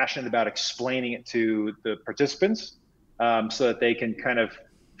passionate about explaining it to the participants so that they can kind of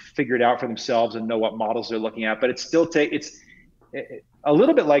figure it out for themselves and know what models they're looking at. But it's still it's a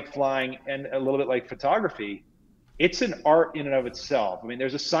little bit like flying and a little bit like photography. It's an art in and of itself. I mean,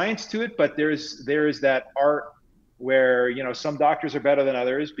 there's a science to it, but there is that art where, you know, some doctors are better than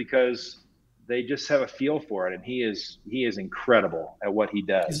others because they just have a feel for it. And he is incredible at what he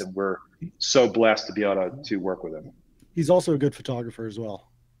does. And we're so blessed to be able to work with him. He's also a good photographer as well.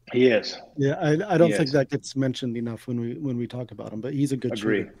 He is. Yeah, I don't think that gets mentioned enough when we talk about him, but he's a good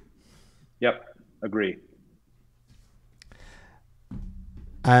shooter. Yep, agree.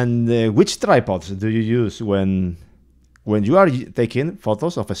 And which tripods do you use when you are taking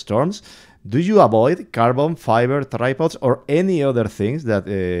photos of storms? Do you avoid carbon fiber tripods or any other things that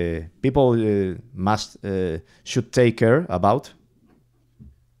people should take care about?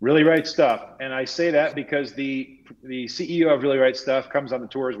 Really Right Stuff, and I say that because the CEO of Really Right Stuff comes on the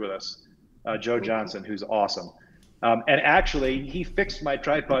tours with us, Joe Johnson, who's awesome. And actually, he fixed my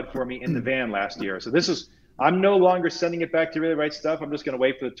tripod for me in the van last year. So I'm no longer sending it back to Really Right Stuff. I'm just going to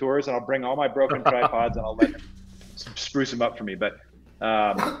wait for the tours, and I'll bring all my broken tripods and I'll let him spruce them up for me. But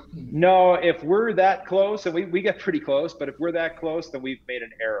no, if we're that close, and we get pretty close, but if we're that close, then we've made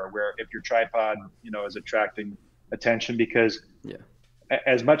an error where if your tripod, you know, is attracting attention, because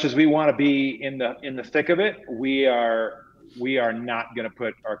as much as we want to be in the thick of it, we are not going to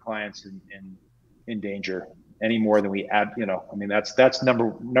put our clients in danger any more than we add. You know, I mean, that's number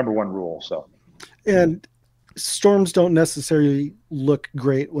one rule. So, and storms don't necessarily look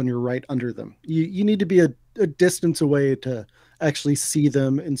great when you're right under them. You need to be a distance away to actually see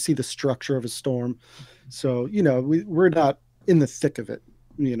them and see the structure of a storm. So, you know, we're not in the thick of it,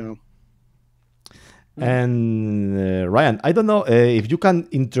 you know. And Ryan, I don't know if you can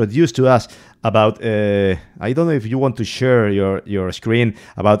introduce to us about, I don't know if you want to share your screen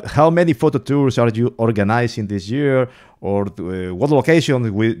about how many photo tours are you organizing this year, or what location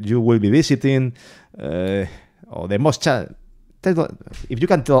you will be visiting, or the most, if you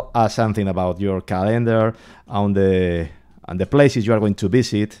can tell us something about your calendar and the places you are going to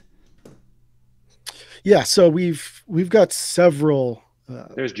visit. Yeah, so we've got several.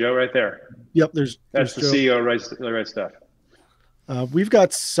 There's Joe right there. Yep, that's the Joe. CEO of Right Stuff. We've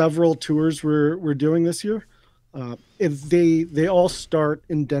got several tours we're doing this year. They all start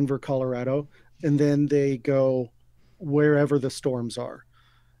in Denver, Colorado, and then they go wherever the storms are.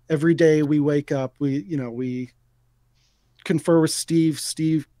 Every day we wake up, we confer with Steve.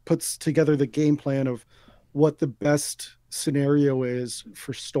 Steve puts together the game plan of what the best scenario is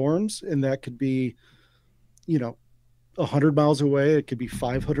for storms, and that could be, 100 miles away. It could be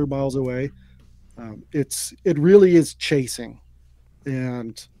 500 miles away. It really is chasing.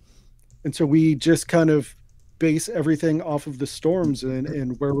 And so we just kind of base everything off of the storms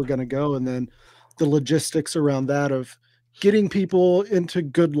and where we're going to go. And then the logistics around that of getting people into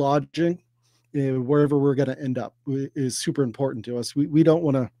good lodging wherever we're going to end up is super important to us. We don't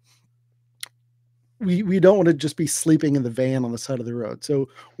want to, we don't want to just be sleeping in the van on the side of the road. So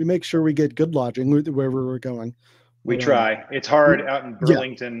we make sure we get good lodging wherever we're going. We try. It's hard out in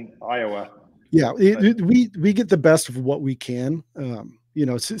Burlington, Iowa. Yeah, we get the best of what we can.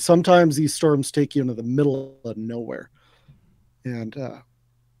 Sometimes these storms take you into the middle of nowhere, and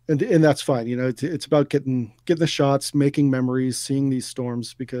that's fine. It's about getting the shots, making memories, seeing these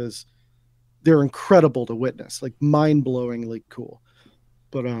storms, because they're incredible to witness, like mind-blowingly cool.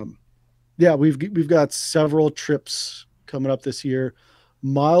 But we've got several trips coming up this year.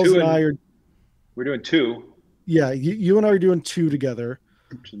 Miles and I are. We're doing 2. Yeah, you and I are doing 2 together.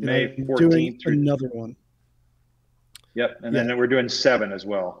 May 14th. Doing another one. Yep, and then we're doing 7 as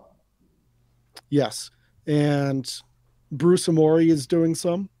well. Yes, and Bruce Amori is doing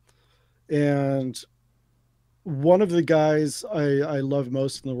some. And one of the guys I love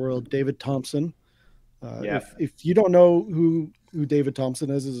most in the world, David Thompson. If you don't know who David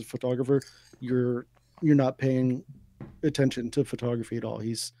Thompson is as a photographer, you're not paying attention to photography at all.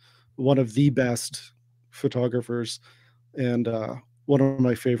 He's one of the best photographers and one of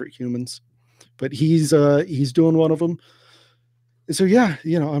my favorite humans. But he's doing one of them. And so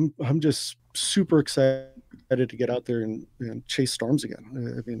I'm just super excited to get out there and chase storms again.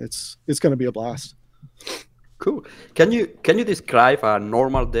 I mean, it's going to be a blast. Cool. Can you describe a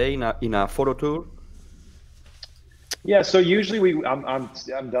normal day in a photo tour? Yeah, so usually I'm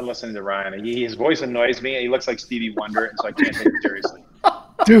done listening to Ryan. His voice annoys me. He looks like Stevie Wonder, and so I can't take him seriously.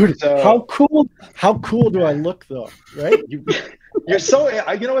 Dude, so, how cool do I look though? Right? You're so.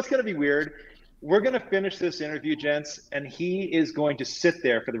 You know what's gonna be weird? we're going to finish this interview, gents, and he is going to sit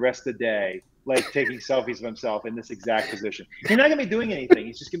there for the rest of the day, like taking selfies of himself in this exact position. He's not going to be doing anything.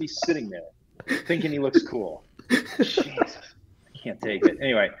 He's just going to be sitting there thinking he looks cool. Jesus, I can't take it.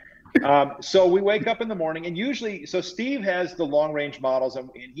 Anyway, so we wake up in the morning, and usually, so Steve has the long range models, and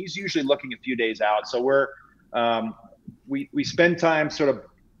he's usually looking a few days out. So we're, we spend time sort of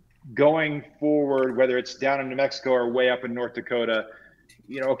going forward, whether it's down in New Mexico or way up in North Dakota.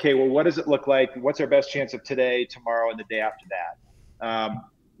 You know, okay, well, what does it look like? What's our best chance of today, tomorrow, and the day after that?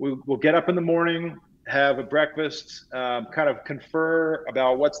 We'll get up in the morning, have a breakfast, kind of confer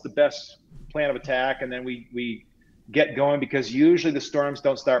about what's the best plan of attack, and then we get going, because usually the storms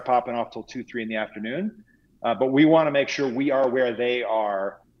don't start popping off till 2, 3 in the afternoon. But we want to make sure we are where they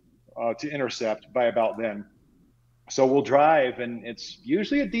are to intercept by about then. So we'll drive, and it's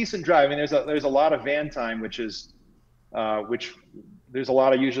usually a decent drive. I mean, there's a lot of van time, which there's a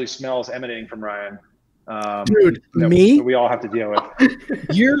lot of usually smells emanating from Ryan. Dude, me? We all have to deal with.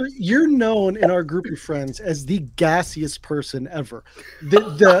 You're known in our group of friends as the gassiest person ever.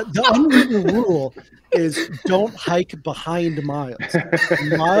 The unwritten rule is don't hike behind Miles.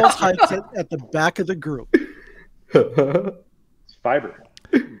 Miles hikes at the back of the group. It's fiber.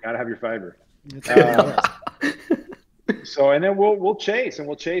 You gotta have your fiber. So, and then we'll chase, and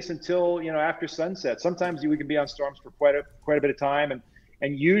we'll chase until, you know, after sunset. Sometimes we can be on storms for quite a bit of time,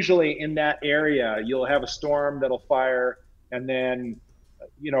 and usually in that area you'll have a storm that'll fire, and then,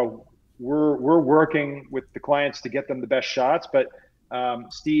 you know, we're working with the clients to get them the best shots. But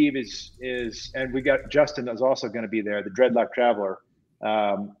Steve is, and we got Justin is also going to be there, the Dreadlock Traveler.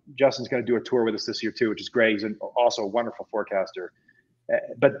 Justin's going to do a tour with us this year too, which is great. He's also a wonderful forecaster.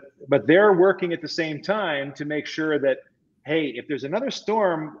 But they're working at the same time to make sure that, hey, if there's another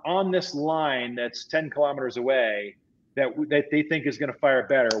storm on this line that's 10 kilometers away that they think is going to fire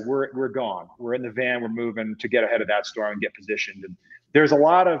better, we're gone. We're in the van, we're moving to get ahead of that storm and get positioned. And there's a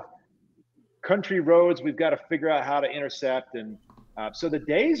lot of country roads we've got to figure out how to intercept. And so the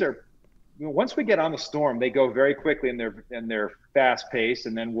days are, you know, once we get on the storm, they go very quickly, and they're fast paced,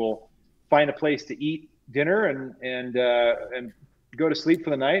 and then we'll find a place to eat dinner and go to sleep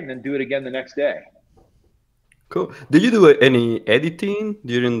for the night, and then do it again the next day. Cool. Do you do any editing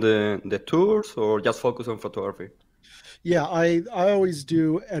during the tours, or just focus on photography? Yeah, I always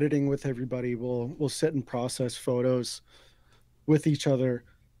do editing with everybody. We'll sit and process photos with each other.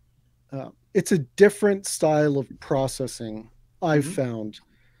 It's a different style of processing, I've found,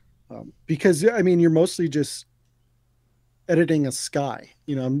 because I mean, you're mostly just editing a sky.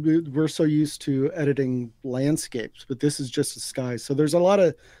 You know, we're so used to editing landscapes, but this is just a sky. So there's a lot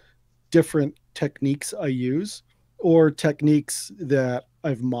of different techniques I use, or techniques that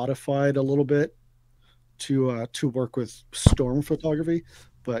I've modified a little bit to work with storm photography.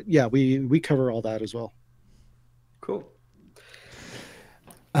 But yeah, we cover all that as well. Cool.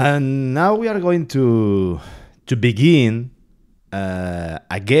 And now we are going to begin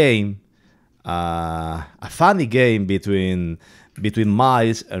a game, a funny game between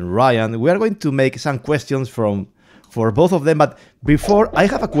Miles and Ryan. We are going to make some questions for both of them. But before, I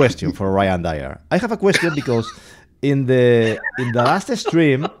have a question for Ryan Dyar. I have a question because in the last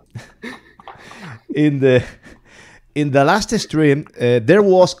stream, in the last stream, there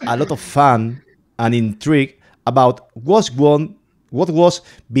was a lot of fun and intrigue about what was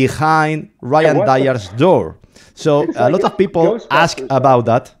behind Ryan Dyar's door. So a lot of people ask about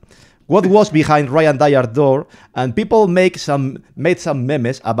that. What was behind Ryan Dyar's door? And people made some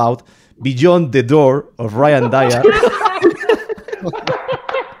memes about beyond the door of Ryan Dyar.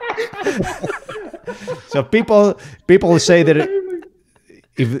 So people say that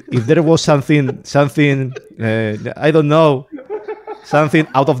if there was something I don't know, something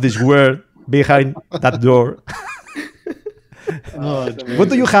out of this world behind that door. What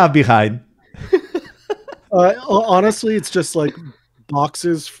do you have behind? Honestly, it's just like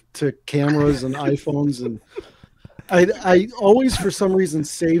boxes to cameras and iPhones, and I always, for some reason,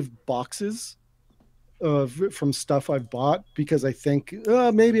 save boxes from stuff I've bought, because I think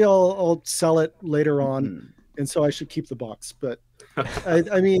maybe I'll sell it later on, and so I should keep the box. But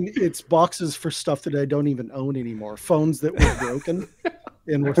I mean, it's boxes for stuff that I don't even own anymore. Phones that were broken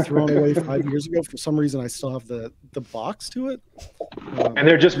and were thrown away 5 years ago. For some reason, I still have the box to it. And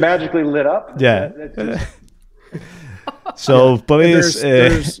they're just magically lit up? Yeah. So please...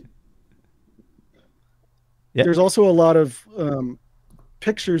 There's also a lot of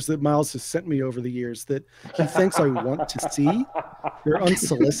pictures that Miles has sent me over the years that he thinks I want to see. They're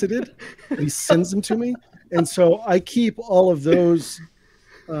unsolicited. He sends them to me. And so I keep all of those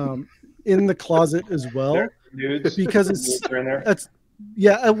in the closet as well, because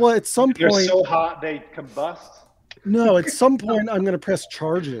Yeah, well, at some They're point, so hot they combust. no, at some point, I'm going to press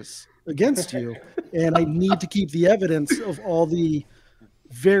charges against you, and I need to keep the evidence of all the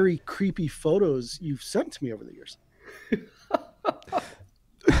very creepy photos you've sent to me over the years.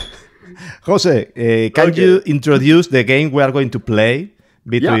 Jose, can you introduce the game we are going to play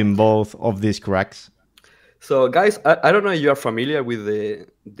between both of these cracks? So, guys, I don't know if you are familiar with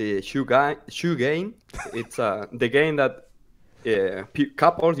the shoe game. It's the game that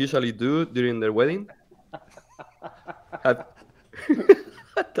couples usually do during their wedding.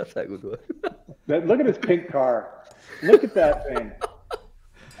 That's a good one. Look at this pink car. Look at that thing.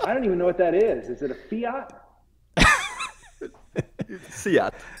 I don't even know what that is. Is it a Fiat?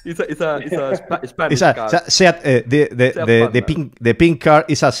 Seat. It's a Spanish It's a car. Seat, the pink car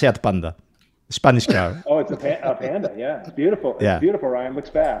is a Seat Panda, Spanish car. Oh, it's a Panda. Yeah, it's beautiful. It's beautiful, Ryan. Looks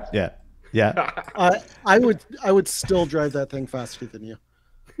fast. Yeah, yeah. I would still drive that thing faster than you.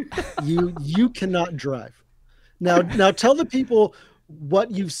 You cannot drive. Now tell the people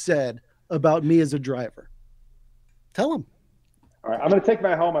what you've said about me as a driver. Tell them. All right, I'm going to take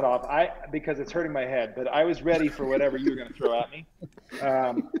my helmet off because it's hurting my head, but I was ready for whatever you were going to throw at me.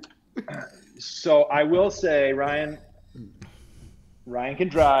 So I will say, Ryan can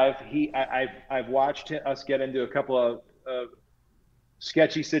drive. I've watched us get into a couple of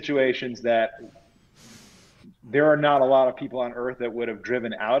sketchy situations that there are not a lot of people on earth that would have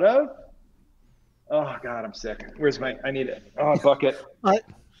driven out of. Oh God, I'm sick. I need it. Oh, bucket. I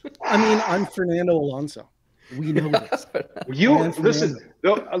mean, I'm Fernando Alonso. We know this. Listen.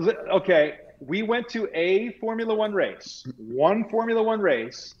 Okay, we went to one Formula One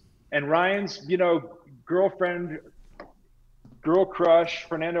race, and Ryan's, girlfriend, girl crush,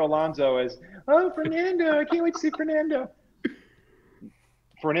 Fernando Alonso is, oh, Fernando, I can't wait to see Fernando.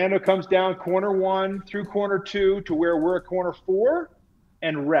 Fernando comes down corner 1 through corner 2 to where we're at corner 4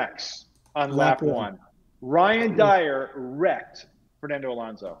 and wrecks on lap 1. Ryan Dyar wrecked Fernando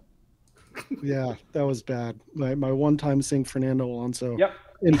Alonso. Yeah, that was bad. My one time seeing Fernando Alonso. Yep.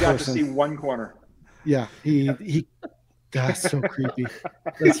 In he got person. to see one corner. Yeah, he that's so creepy.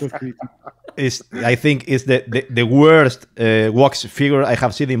 That's so creepy. I think it's the worst wax figure I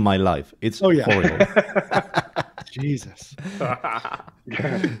have seen in my life. It's horrible. Jesus.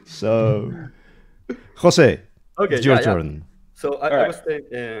 So, Jose, it's your turn. So I was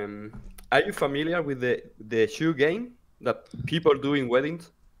saying, are you familiar with the shoe game that people do in weddings?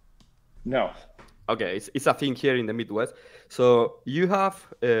 No. Okay, it's a thing here in the Midwest. So you have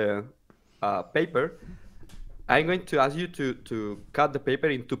a paper. I'm going to ask you to cut the paper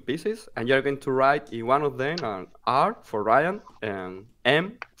in 2 pieces, and you're going to write in one of them an R for Ryan and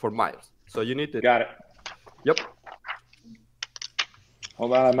M for Miles. So you need to... Got it. Yep.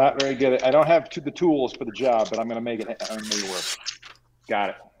 Hold on, I'm not very good. I don't have the tools for the job, but I'm going to make it work. Got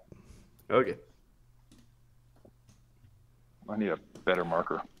it. Okay. I need a better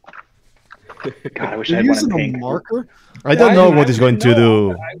marker. God, I wish You're I had using one in pink. a marker? I don't know what he's going to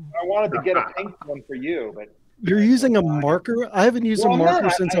do. I wanted to get a pink one for you, but You're using a marker? I haven't used a marker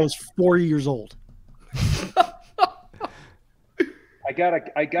since I was 4 years old. I got a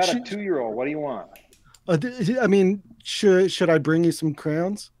 2-year-old. What do you want? I mean, should I bring you some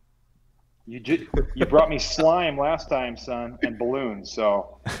crayons? You brought me slime last time, son, and balloons.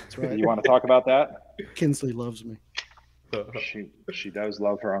 So That's right. you want to talk about that? Kinsley loves me. She does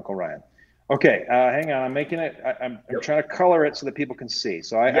love her Uncle Ryan. Okay, hang on. I'm making it. I'm trying to color it so that people can see.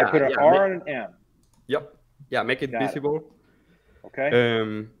 So I put an R and an M. Yep. Yeah, make it visible. Okay.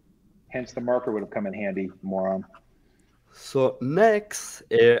 Hence the marker would have come in handy, moron. So next,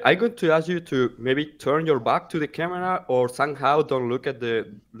 I'm going to ask you to maybe turn your back to the camera or somehow don't look at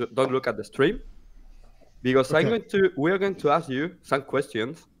the stream, because we are going to ask you some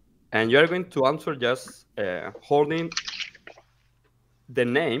questions, and you are going to answer just holding the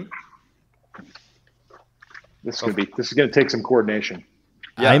name. This is going to take some coordination.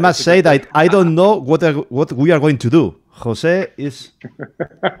 Yeah, I must say that I don't know what we are going to do. Jose is...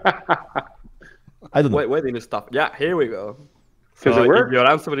 I don't know. Wedding stuff. Yeah, here we go. Does it work? Your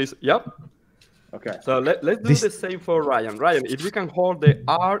answer is yep. Okay. So let's do the same for Ryan. Ryan, if you can hold the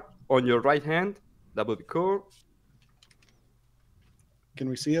R on your right hand, that would be cool. Can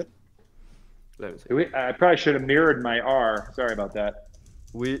we see it? Let me see. I probably should have mirrored my R. Sorry about that.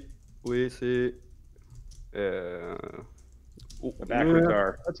 We see The backwards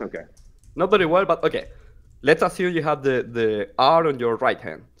R. That's okay. not very well, but okay. Let's assume you have the R on your right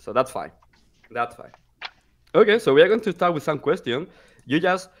hand. So that's fine. That's fine. Okay, so we are going to start with some questions. You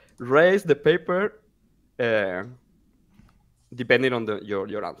just raise the paper depending on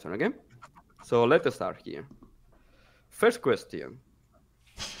your answer, okay? So let's start here. First question.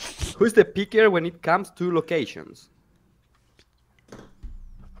 Who's the picker when it comes to locations?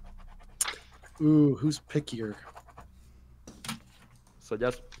 Ooh, who's pickier? So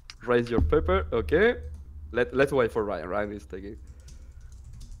just raise your paper, okay? Let's wait for Ryan. Ryan is taking.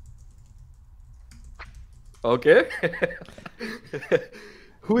 Okay.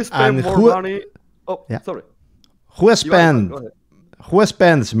 Who spends more money? Oh, yeah. Sorry. Who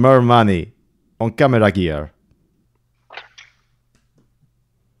spends more money on camera gear?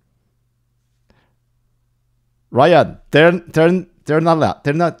 Ryan, turn out.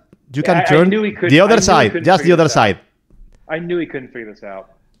 You can turn the other side, just the other side. I knew he couldn't figure this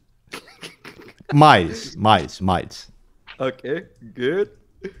out. Miles. Okay, good.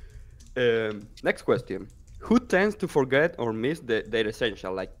 Next question. Who tends to forget or miss their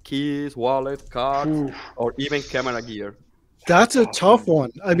essential, like keys, wallet, cards, or even camera gear? That's a tough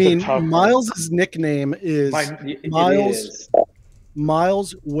one. I mean, Miles' nickname is Miles.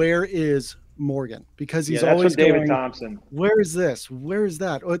 Miles, where is Morgan? Because he's always from David going, Thompson. Where is this? Where is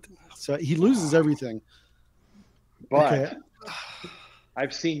that? So he loses everything. But okay.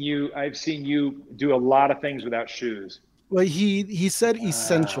 I've seen you do a lot of things without shoes. Well, he said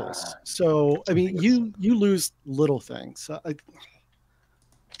essentials. So I mean, you lose little things. So I'm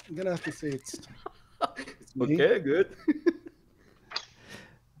gonna have to say it's me. Okay, good.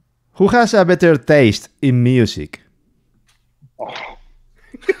 Who has a better taste in music?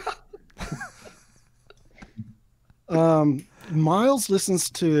 Miles listens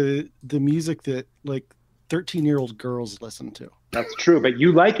to the music that like 13-year-old girls listen to. That's true, but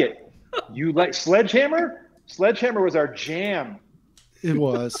you like it. You like Sledgehammer? Sledgehammer was our jam. It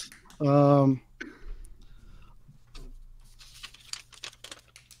was.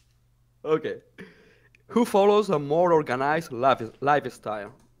 Okay. Who follows a more organized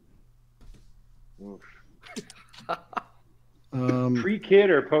lifestyle? Pre-kid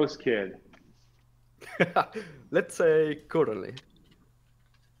or post-kid? Let's say currently.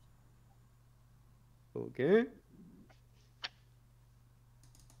 Okay.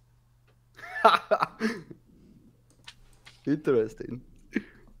 Interesting.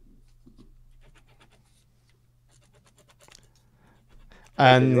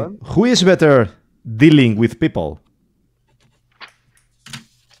 And who is better dealing with people?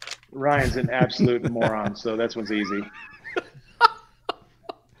 Ryan's an absolute moron, so that one's easy.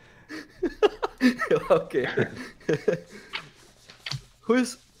 Okay.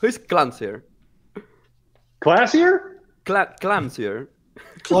 Who's clumsier? Classier? Clumsier.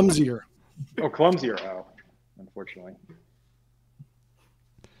 Clumsier. Oh, clumsier. Oh, unfortunately.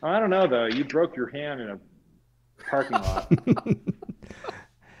 I don't know though. You broke your hand in a parking lot.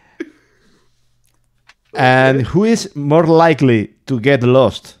 And who is more likely to get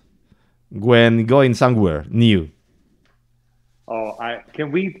lost when going somewhere new? Oh,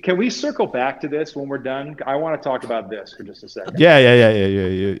 can we circle back to this when we're done? I want to talk about this for just a second.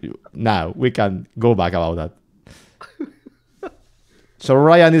 Yeah. Now we can go back about that. So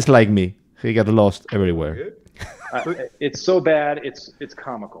Ryan is like me. He gets lost everywhere. It's so bad. It's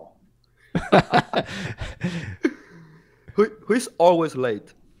comical. Who is always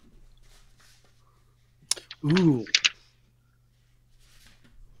late? Ooh.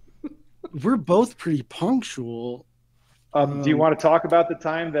 We're both pretty punctual. Do you want to talk about the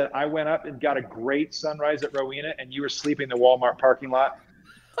time that I went up and got a great sunrise at Rowena and you were sleeping in the Walmart parking lot?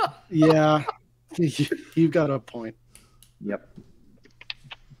 Yeah, you've got a point. Yep.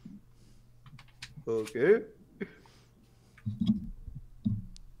 Okay.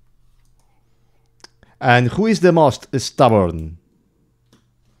 And who is the most stubborn?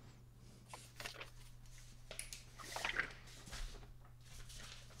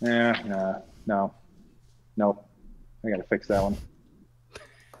 Yeah, no. I gotta fix that one.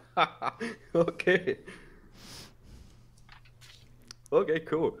 Okay. Okay,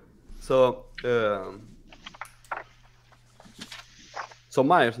 cool. So,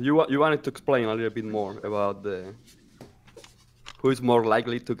 Myers, you wanted to explain a little bit more about who is more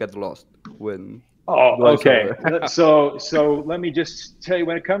likely to get lost when. Oh, okay. So let me just tell you,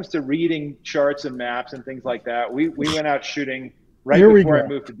 when it comes to reading charts and maps and things like that, we went out shooting before I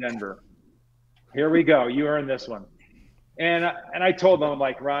moved to Denver. Here we go. You earned this one. And I told them, I'm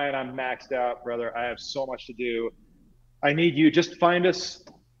like, Ryan, I'm maxed out, brother. I have so much to do. I need you. Just find us.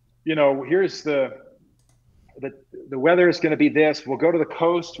 Here's the weather is going to be this. We'll go to the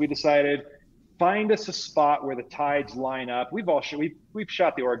coast. We decided, find us a spot where the tides line up. We've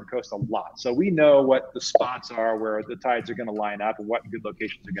shot the Oregon coast a lot, so we know what the spots are where the tides are going to line up and what good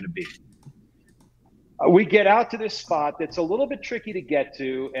locations are going to be. We get out to this spot that's a little bit tricky to get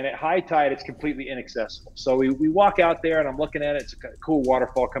to, and at high tide, it's completely inaccessible. So we walk out there, and I'm looking at it. It's a cool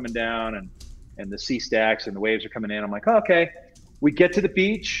waterfall coming down, and the sea stacks and the waves are coming in. I'm like, oh, okay. We get to the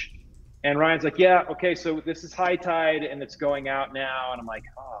beach, and Ryan's like, yeah, okay, so this is high tide, and it's going out now. And I'm like,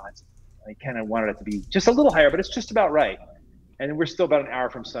 oh, I kind of wanted it to be just a little higher, but it's just about right. And we're still about an hour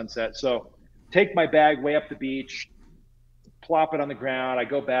from sunset. So take my bag way up the beach, plop it on the ground. I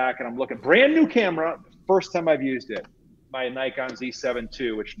go back, and I'm looking, brand new camera, first time I've used it, my Nikon Z7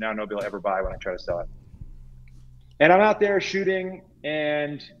 II, which now nobody will ever buy when I try to sell it. And I'm out there shooting,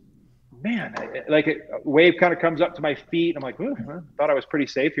 and man, like a wave kind of comes up to my feet. I'm like, I thought I was pretty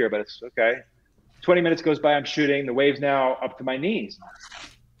safe here, but it's okay. 20 minutes goes by, I'm shooting. The wave's now up to my knees.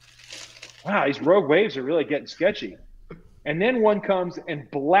 Wow, these rogue waves are really getting sketchy. And then one comes and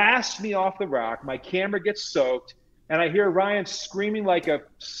blasts me off the rock. My camera gets soaked. And I hear Ryan screaming like a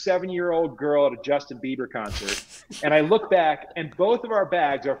 7-year-old girl at a Justin Bieber concert. And I look back, and both of our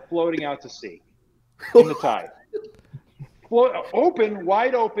bags are floating out to sea in the tide. Open,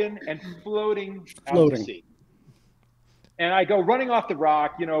 wide open, and floating out to sea. And I go running off the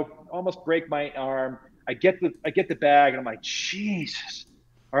rock, you know, almost break my arm. I get the bag, and I'm like, Jesus.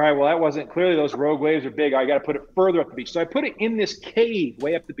 All right, well, that wasn't, clearly those rogue waves are big. I got to put it further up the beach. So I put it in this cave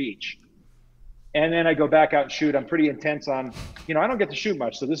way up the beach. And then I go back out and shoot. I'm pretty intense on, you know, I don't get to shoot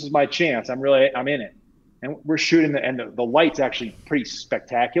much. So this is my chance. I'm in it. And we're shooting, and the light's actually pretty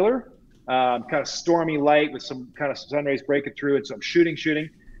spectacular. Kind of stormy light with some kind of sun rays breaking through it. So I'm shooting.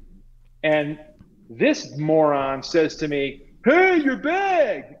 And this moron says to me, hey, your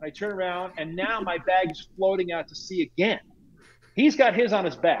bag. I turn around, and now my bag is floating out to sea again. He's got his on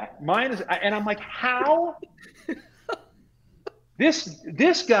his back. Mine is, and I'm like, how?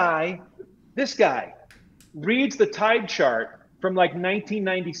 This guy reads the tide chart from like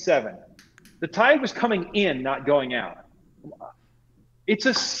 1997. The tide was coming in, not going out. It's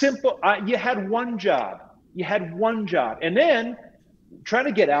a simple, you had one job. And then trying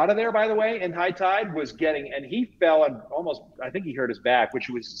to get out of there, by the way, in high tide was and he fell and almost, I think he hurt his back, which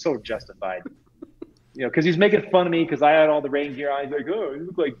was so justified. You know, because he's making fun of me because I had all the rain gear on. He's like, oh, you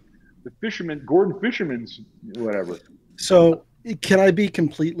look like the fisherman, Gordon Fisherman's, whatever. So can I be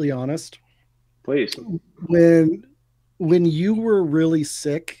completely honest? Please. When you were really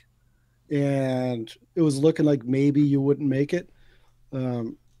sick and it was looking like maybe you wouldn't make it,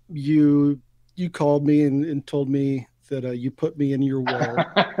 you called me and told me that you put me in your will,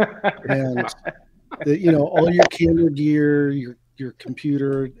 and that, you know, all your camera gear, your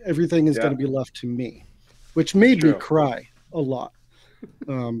computer, everything is going to be left to me, which made me cry a lot,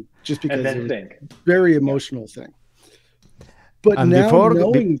 just because it was a very emotional thing. But and now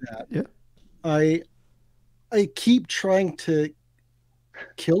knowing that, I keep trying to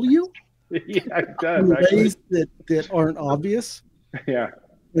kill you in ways that aren't obvious.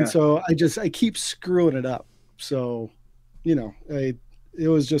 And so I keep screwing it up. So, you know, it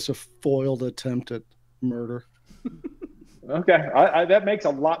was just a foiled attempt at murder. Okay, that makes a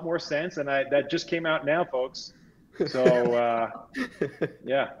lot more sense, and that just came out now, folks. So,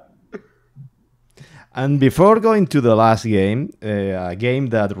 yeah. And before going to the last game, a game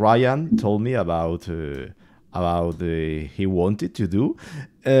that Ryan told me about he wanted to do,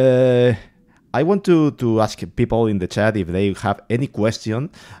 I want to ask people in the chat if they have any question,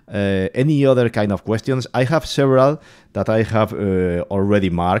 any other kind of questions. I have several that I have already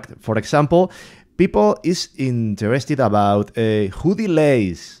marked. For example, people is interested about who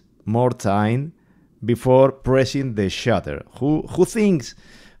delays more time before pressing the shutter. Who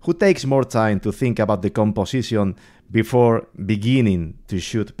takes more time to think about the composition before beginning to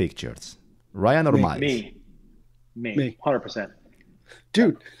shoot pictures? Ryan or Miles? Me, 100%.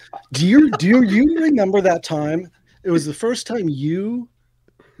 Dude, do you remember that time? It was the first time you,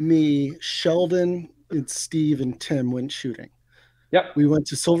 me, Sheldon, and Steve and Tim went shooting. Yep. We went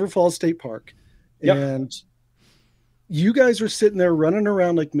to Silver Falls State Park, and you guys were sitting there running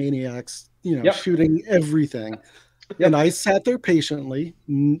around like maniacs, you know, shooting everything. And I sat there patiently,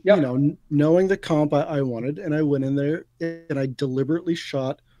 you know, knowing the comp I wanted, and I went in there and I deliberately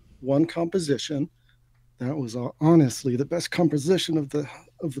shot one composition. That was honestly the best composition of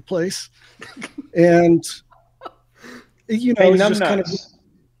the place. And you know, it's just kind of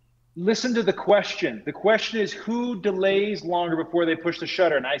listen to the question. The question is, who delays longer before they push the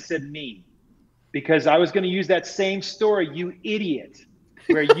shutter? And I said me, because I was going to use that same story, you idiot,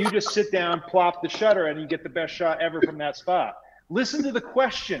 where you just sit down, plop the shutter, and you get the best shot ever from that spot. Listen to the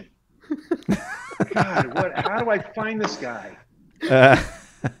question. God, how do I find this guy?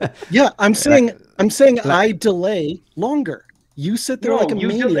 Yeah, I'm saying I delay longer. You sit there like a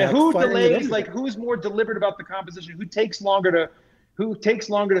maniac. Who firing at delays? everything. Like, who's more deliberate about the composition? Who takes longer to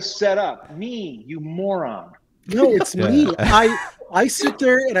set up? Me, you moron. No, it's me. I sit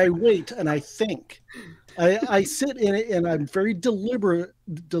there and I wait and I think. I sit in it and I'm very deliberate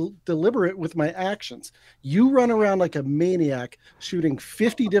with my actions. You run around like a maniac shooting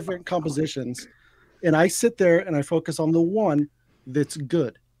 50 different compositions, and I sit there and I focus on the one that's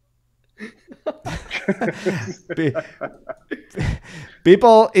good.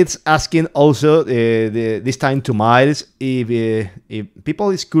 People, it's asking also this time to Miles if people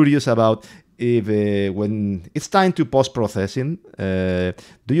is curious about if when it's time to post-processing,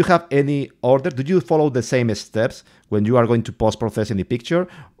 do you have any order? Do you follow the same steps when you are going to post-process any picture,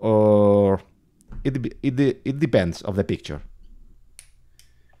 or it depends of the picture?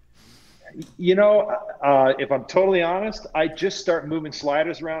 You know, if I'm totally honest, I just start moving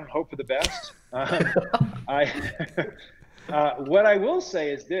sliders around and hope for the best. What I will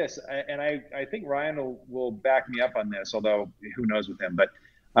say is this, and I think Ryan will back me up on this, although who knows with him, but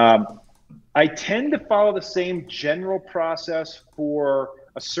I tend to follow the same general process for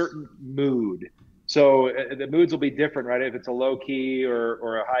a certain mood. So the moods will be different, right? If it's a low key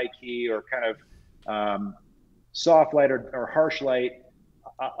or a high key or kind of soft light or harsh light,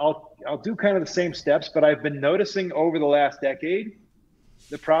 I'll do kind of the same steps, but I've been noticing over the last decade,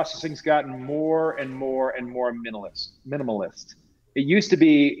 the processing's gotten more and more and more minimalist. It used to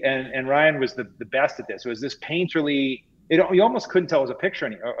be, and Ryan was the best at this, it was this painterly, you almost couldn't tell it was a picture,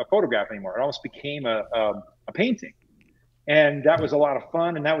 a photograph anymore. It almost became a painting. And that was a lot of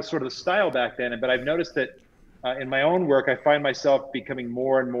fun, and that was sort of the style back then. But I've noticed that in my own work, I find myself becoming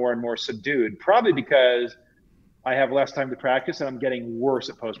more and more and more subdued, probably because I have less time to practice and I'm getting worse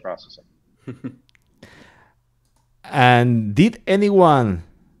at post-processing. And did anyone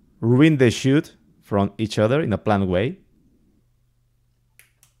ruin the shoot from each other in a planned way?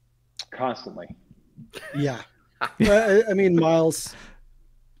 Constantly. Yeah. I mean, Miles,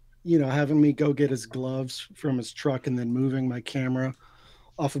 having me go get his gloves from his truck and then moving my camera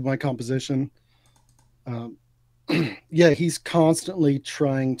off of my composition. Yeah, he's constantly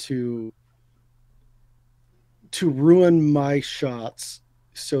trying to ruin my shots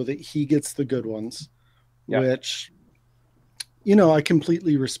so that he gets the good ones, which, I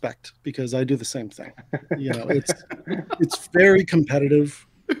completely respect because I do the same thing. It's very competitive.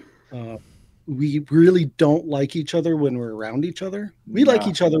 We really don't like each other when we're around each other. We like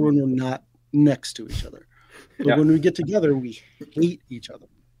each other when we're not next to each other. But when we get together, we hate each other.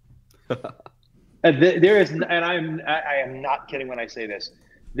 There is, and I am not kidding when I say this.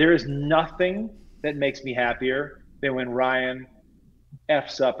 There is nothing that makes me happier than when Ryan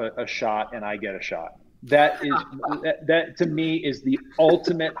F's up a shot and I get a shot. That is that to me is the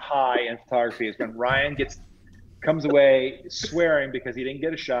ultimate high in photography, is when Ryan comes away swearing because he didn't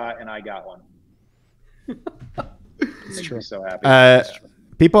get a shot and I got one. It's true. So happy.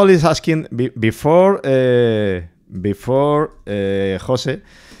 People is asking before Jose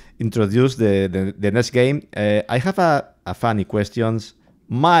introduce the next game. I have a funny questions.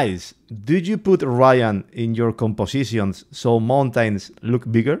 Miles, did you put Ryan in your compositions so mountains look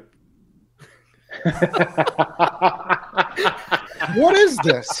bigger? What is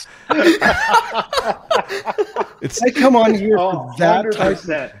this? I come on here for that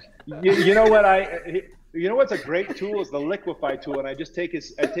 100%. You know what you know what's a great tool is the liquefy tool, and I take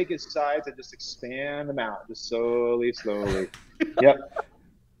his sides and just expand them out, just slowly. Yep.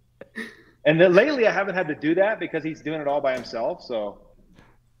 And then lately I haven't had to do that because he's doing it all by himself. So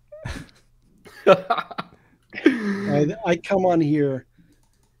I come on here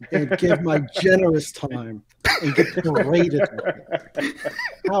and give my generous time and get berated.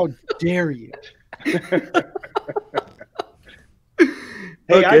 How dare you?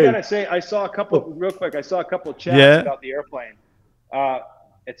 Hey, I gotta say, I saw a couple chats about the airplane.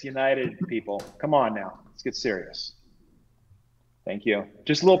 It's United, people. Come on now, let's get serious. Thank you.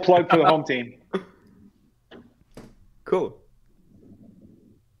 Just a little plug for the home team. Cool.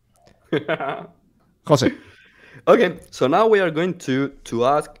 Jose. Okay, so now we are going to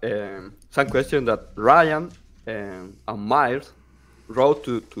ask some questions that Ryan and Miles wrote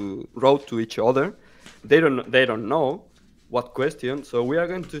to each other. They don't know what question, so we are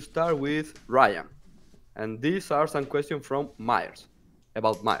going to start with Ryan, and these are some questions from Miles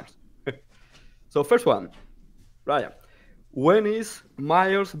about Miles. So first one, Ryan, when is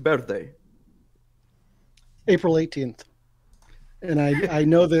Miles' birthday? April 18th. And I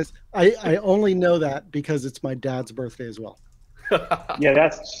know this. I only know that because it's my dad's birthday as well. Yeah,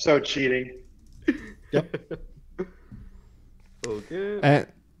 that's so cheating. Yep. Okay.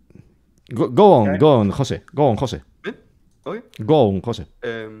 Go on, Jose. Go on, Jose. Okay. Go on, Jose.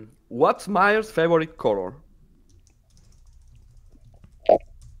 What's Myers' favorite color?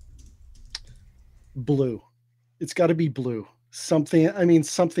 Blue. It's got to be blue.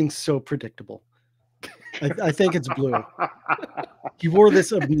 Something so predictable. I think it's blue. He wore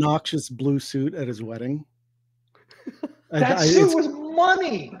this obnoxious blue suit at his wedding. That suit was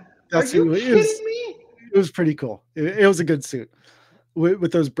money. Are you kidding me? It was pretty cool. It was a good suit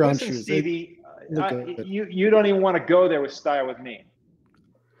with those brown Listen, shoes. Stevie, you don't even want to go there with style with me.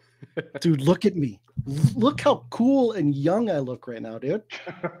 Dude, look at me. Look how cool and young I look right now, dude.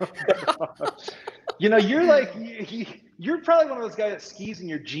 You know, you're like, you're probably one of those guys that skis in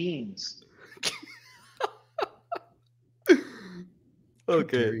your jeans.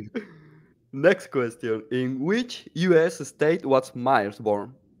 Okay. Next question. In which U.S. state was Myers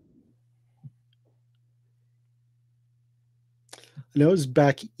born? I know it was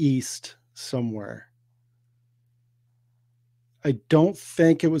back east somewhere. I don't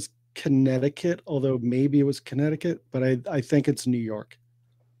think it was Connecticut, although maybe it was Connecticut, but I think it's New York.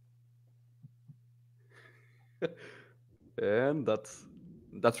 And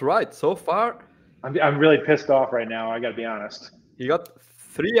that's right. So far, I'm really pissed off right now. I got to be honest. he got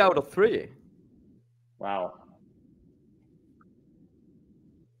 3 out of 3. Wow.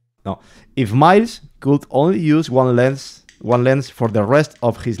 No, if Miles could only use one lens for the rest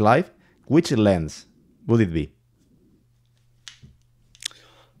of his life, which lens would it be?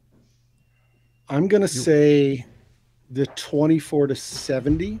 I'm gonna say the 24 to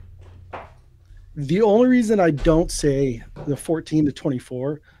 70. The only reason I don't say the 14 to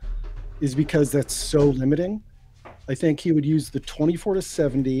 24 is because that's so limiting. I think he would use the 24 to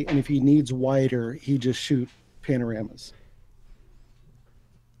 70, and if he needs wider, he just shoot panoramas.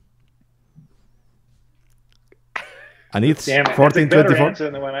 And it's Damn it, 14 that's a better 24. answer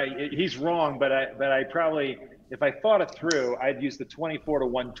than the one he's wrong, but I probably, if I thought it through, I'd use the 24 to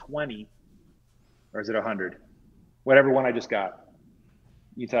 120, or is it 100? Whatever one I just got.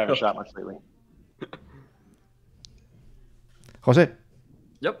 You haven't shot much lately. Jose.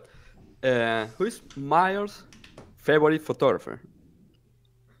 Yep. Who is Myers' favorite photographer?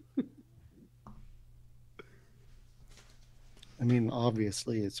 I mean,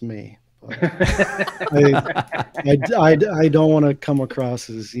 obviously it's me. But I don't want to come across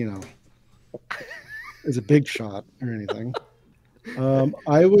as, as a big shot or anything.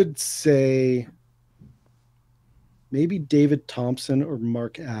 I would say maybe David Thompson or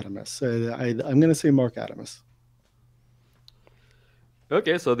Mark Adamus. I'm going to say Mark Adamus.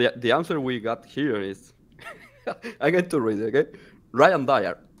 Okay, so the answer we got here is I'm going to read it, okay? Ryan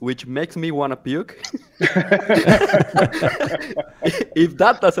Dyar, which makes me want to puke. If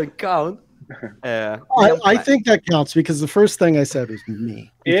that doesn't count, I think that counts because the first thing I said was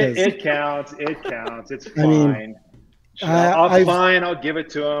me. It counts. It counts. It's fine. I'll give it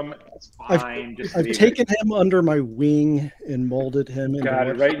to him. It's fine. I've taken him under my wing and molded him. Got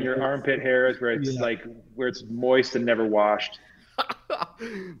it right in your armpit hairs where it's where it's moist and never washed.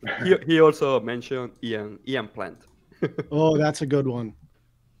 He also mentioned Ian Plant. Oh, that's a good one.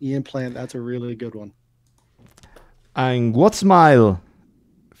 Ian Plant, that's a really good one. And what's my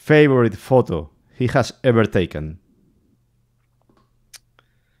favorite photo he has ever taken?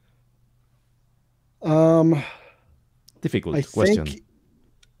 Difficult question.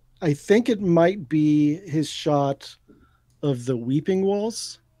 I think it might be his shot of the weeping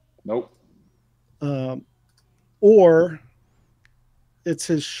walls. Nope. Or it's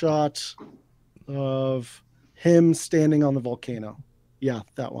his shot of him standing on the volcano. Yeah,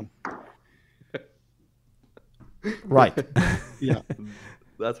 that one. Right. Yeah.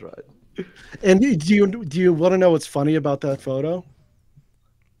 That's right. And do you want to know what's funny about that photo?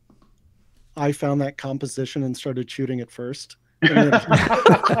 I found that composition and started shooting it first. And then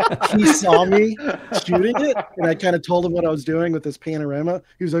he saw me shooting it, and I kind of told him what I was doing with this panorama.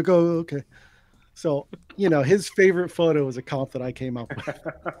 He was like, "Oh, okay." So, his favorite photo was a comp that I came up with.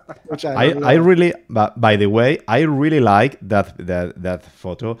 Which I really, by the way, I really like that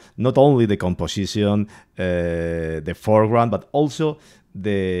photo. Not only the composition, the foreground, but also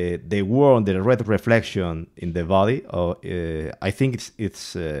the warm, the red reflection in the body. I think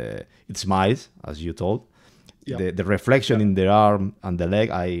it's Miles, as you told. Yeah. The reflection in the arm and the leg,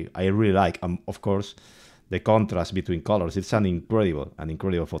 I really like. Of course, the contrast between colors. It's an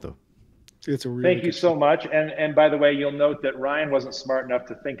incredible photo. It's a really Thank you so much. And by the way, you'll note that Ryan wasn't smart enough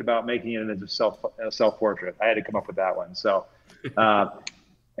to think about making it into self-portrait. I had to come up with that one. So,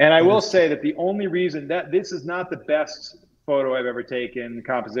 and I will say that the only reason that this is not the best photo I've ever taken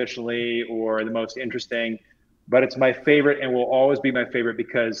compositionally or the most interesting, but it's my favorite and will always be my favorite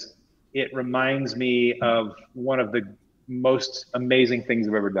because it reminds me of one of the most amazing things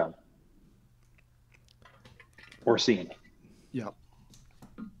I've ever done or seen. Yeah.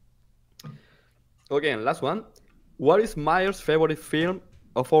 Okay, and last one. What is Meyer's favorite film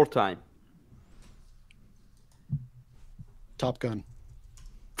of all time? Top Gun.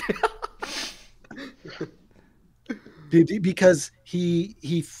 Because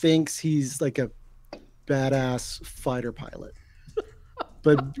he thinks he's like a badass fighter pilot,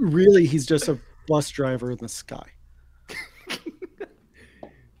 but really he's just a bus driver in the sky.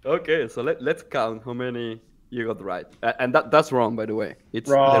 Okay, so let's count how many you got right, and that's wrong, by the way. It's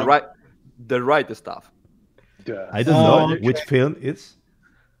Wrong. the right stuff. Duh. I don't know which film it's.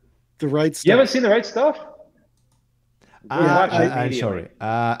 The right stuff. You haven't seen The Right Stuff? I'm sorry.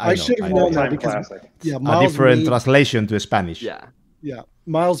 I should have I known know. that because Classic. yeah, A Miles different made, translation to Spanish. Yeah.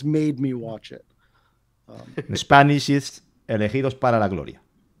 Miles made me watch it. In Spanish is Elegidos para la Gloria.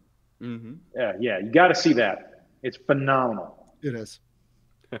 Mm-hmm. Yeah, you got to see that. It's phenomenal. It is.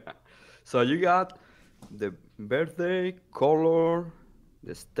 So you got the birthday, color,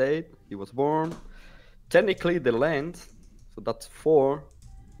 the state he was born, technically the length, so that's 4,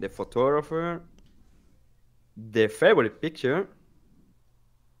 the photographer, the favorite picture.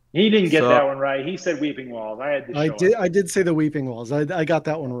 He didn't get So- that one right. He said Weeping Walls. I had to show him. I did say the Weeping Walls. I got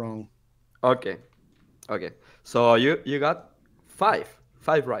that one wrong. Okay. So you got 5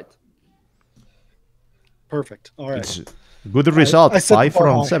 right. Perfect. All right. It's good result. I set the 5 bar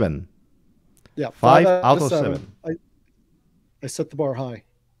from high. 7. Yeah. 5 out of 7. I set the bar high.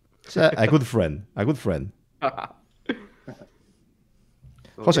 It's a good friend. A good friend.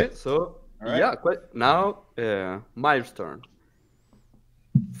 Jose. Okay, so right. yeah, now Myers' turn.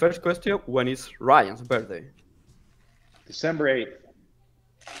 First question: when is Ryan's birthday? December 8th.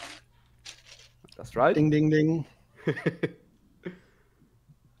 That's right. Ding, ding, ding.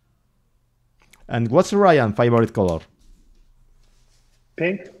 And what's Ryan's favorite color?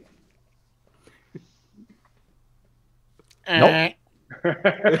 Pink? No.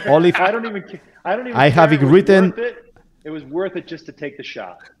 Olive. I don't even I have care. it written- It was worth it just to take the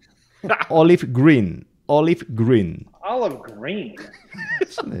shot. Olive green. Olive green. Olive green.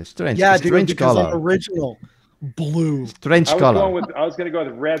 It's a strange, Yeah, dude, strange because color. original blue. Strange I color. was gonna go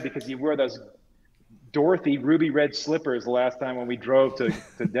with red because you wore those Dorothy ruby red slippers the last time when we drove to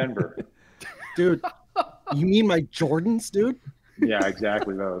Denver. Dude, you mean my Jordans, dude? Yeah,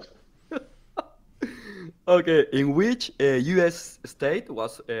 exactly those. Okay, in which U.S. state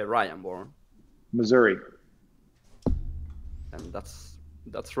was Ryan born? Missouri. And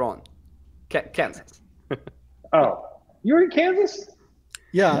that's wrong. Kansas. Oh, you were in Kansas?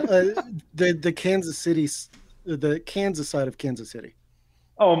 Yeah, the Kansas City, the Kansas side of Kansas City.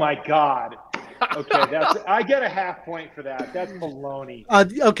 Oh my God. Okay, I get a half point for that. That's baloney.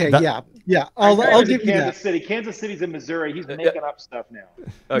 Okay, That- yeah. I I'll was in give you Kansas that. City. Kansas City's in Missouri. He's making up stuff now.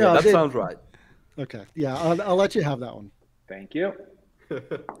 Okay, No, that they- sounds right. Okay, yeah, I'll let you have that one. Thank you.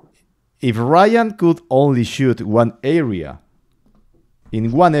 If Ryan could only shoot in one area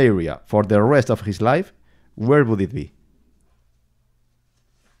for the rest of his life, where would it be?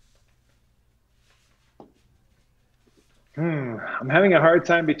 I'm having a hard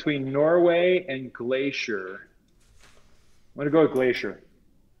time between Norway and Glacier. I'm going to go with Glacier.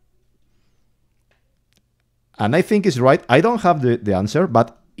 And I think it's right. I don't have the answer,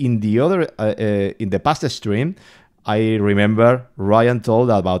 but in the past stream, I remember Ryan told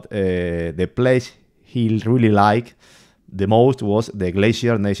about the place he really liked the most was the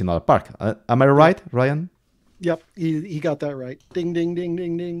Glacier National Park. Am I right, Ryan? Yep, he got that right. Ding, ding, ding,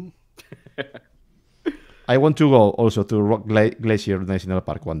 ding, ding. I want to go also to Glacier National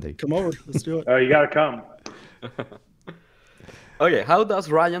Park one day. Come over, let's do it. Oh, you got to come. Okay, how does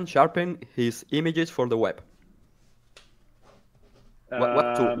Ryan sharpen his images for the web?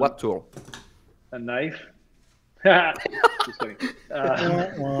 What tool? A knife. Just kidding.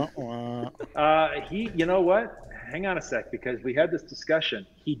 Wah, wah, wah. You know what? Hang on a sec, because we had this discussion.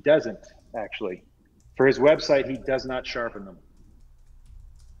 He doesn't, actually. For his website, he does not sharpen them.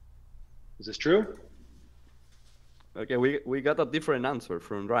 Is this true? Okay, we got a different answer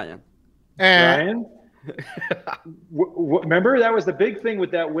from Ryan. Ryan? Remember, that was the big thing with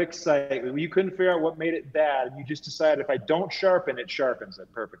that Wix site. You couldn't figure out what made it bad. You just decided if I don't sharpen, it sharpens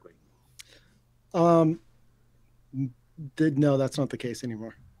it perfectly. No, that's not the case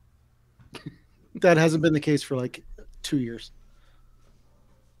anymore. That hasn't been the case for like 2 years.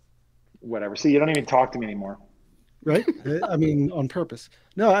 Whatever. See, you don't even talk to me anymore. Right? I mean, on purpose.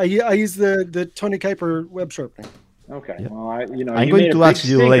 No, I use the Tony Kuiper web sharpening. Okay. Yeah. Well, I'm you going made a to big ask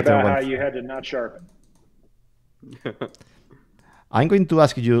you stink later about when- how you had to not sharpen. I'm going to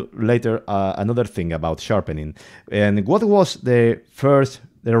ask you later another thing about sharpening. And what was the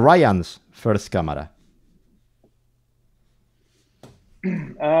Ryan's first camera?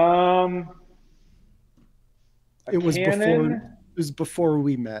 It was before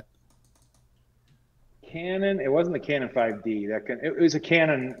we met. Canon. It wasn't the Canon 5D. It was a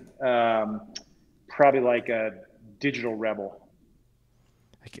Canon, probably like a digital Rebel.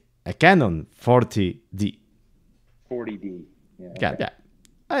 A Canon 40D. 40D. Yeah.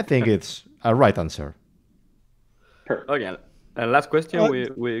 I think it's a right answer. Perfect. Okay. And last question,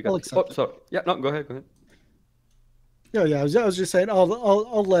 we got. Oh, sorry. Yeah, no, go ahead. Yeah. I was just saying, I'll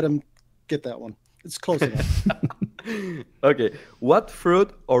let him get that one. It's close enough. Okay. What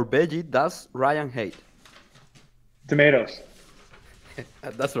fruit or veggie does Ryan hate? Tomatoes.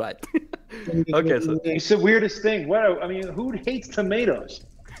 That's right. Okay, so it's the weirdest thing. What? I mean, who hates tomatoes?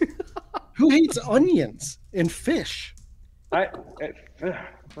 Who hates onions and fish?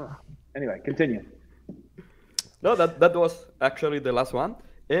 Anyway, continue. No, that was actually the last one,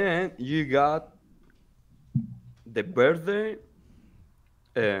 and you got the birthday.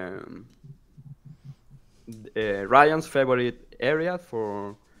 Ryan's favorite area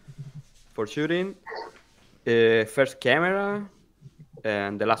for shooting, first camera,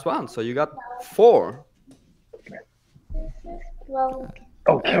 and the last one. So you got 4.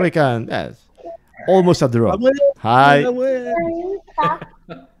 Okay, we can. Yes. Almost a draw. Hi. The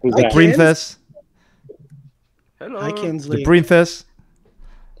princess. Hello. Hi, Kinsley. The princess.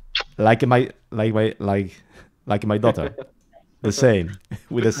 Like my daughter. The same.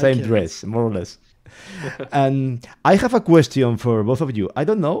 With the same dress, more or less. And I have a question for both of you. I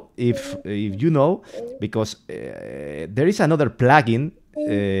don't know if you know, because there is another plugin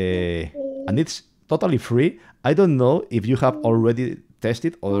and it's totally free. I don't know if you have already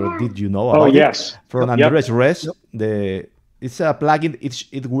tested or did you know about it? From Andres Res. It's a plugin.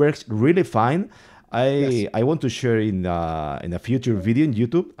 It works really fine. I want to share in a future video in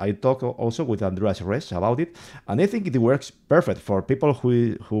YouTube. I talk also with Andreas Res about it, and I think it works perfect for people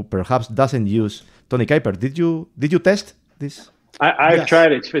who perhaps doesn't use Tony Kuiper. Did you test this? I've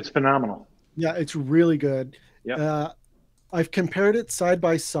tried it. It's phenomenal. Yeah, it's really good. Yeah. I've compared it side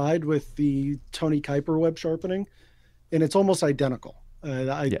by side with the Tony Kuiper web sharpening, and it's almost identical.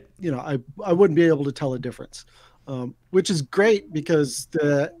 I wouldn't be able to tell a difference, which is great because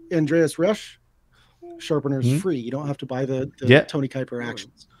the Andreas Resch sharpener is free. You don't have to buy the Tony Kuiper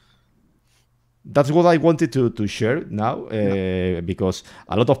actions. That's what I wanted to share now, because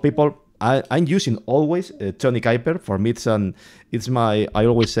a lot of people, I'm using always Tony Kuiper. For me, I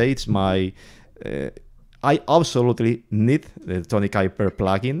always say it's my, I absolutely need the Tony Kuiper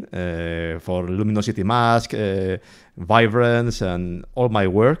plugin for luminosity mask, vibrance, and all my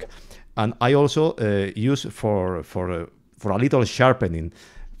work. And I also use for a little sharpening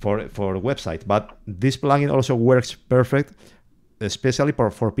for website. But this plugin also works perfect, especially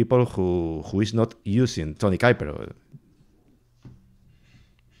for people who is not using Tony Kuiper.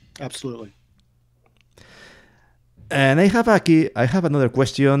 Absolutely. And I have another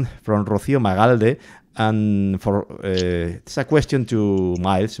question from Rocío Magalde, and it's a question to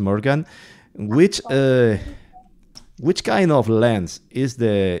Miles Morgan. Which kind of lens is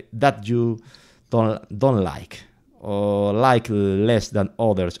that you don't like, or like less than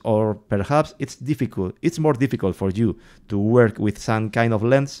others, or perhaps it's more difficult for you to work with some kind of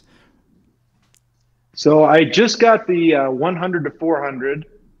lens? So I just got the 100 to 400.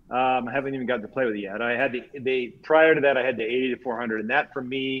 I haven't even gotten to play with it yet. I had prior to that, I had the 80 to 400, and that for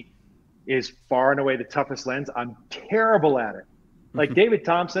me is far and away the toughest lens. I'm terrible at it. Like David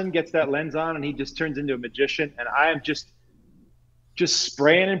Thompson gets that lens on and he just turns into a magician, and I am just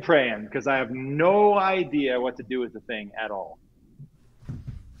spraying and praying because I have no idea what to do with the thing at all.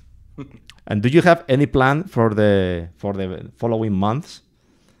 And do you have any plan for the following months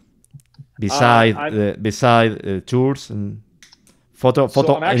beside tours and photo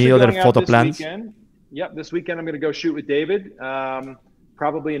any other photo plans? Weekend. Yep, this weekend I'm going to go shoot with David,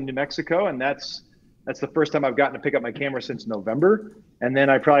 probably in New Mexico, and that's the first time I've gotten to pick up my camera since November. And then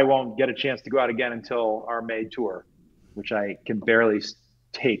I probably won't get a chance to go out again until our May tour, which I can barely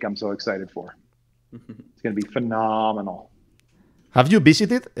take. I'm so excited for. It's going to be phenomenal. Have you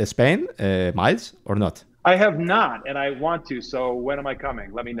visited Spain, Miles, or not? I have not, and I want to. So when am I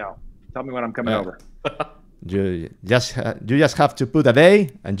coming? Let me know. Tell me when I'm coming over. You just have to put a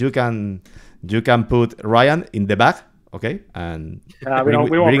day, and you can put Ryan in the back, okay? And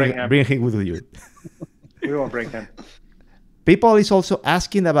we won't bring him. Bring him with you. We won't bring him. People is also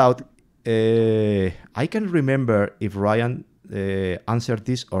asking about. I can't remember if Ryan answered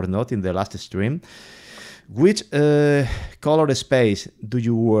this or not in the last stream. Which color space do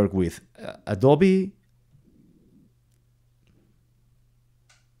you work with? Adobe?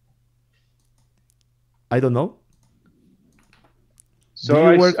 I don't know.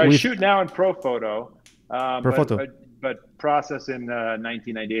 So I shoot now in ProPhoto, ProPhoto. but process in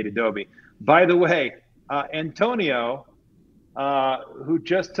 1998 Adobe. By the way, Antonio, who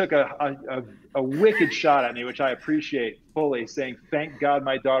just took a wicked shot at me, which I appreciate fully, saying, "Thank God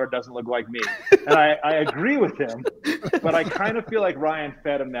my daughter doesn't look like me." And I agree with him, but I kind of feel like Ryan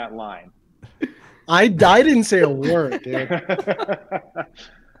fed him that line. I didn't say a word, dude.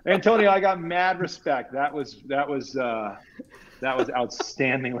 Antonio, I got mad respect. That was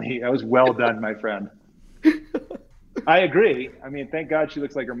outstandingly. That was well done, my friend. I agree. I mean, thank God she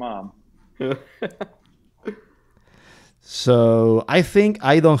looks like her mom. So I think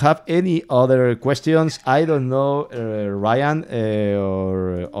I don't have any other questions. I don't know, Ryan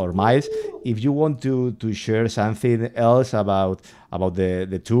or Miles, if you want to share something else about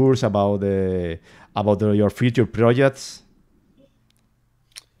the tours, about your future projects.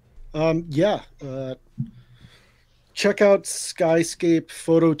 Check out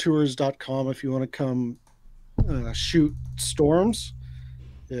skyscapefototours.com if you want to come shoot storms.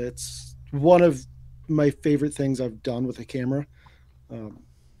 It's one of my favorite things I've done with a camera,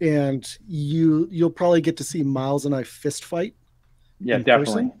 and you'll probably get to see Miles and I fist fight. Yeah,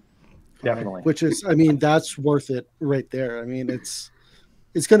 definitely. Definitely. Which is, I mean, that's worth it right there. I mean, it's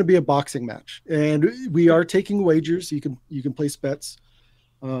going to be a boxing match, and we are taking wagers. You can place bets.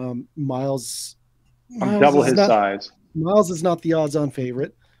 Miles double his size. Miles is not the odds-on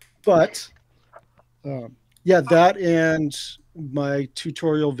favorite, but that and my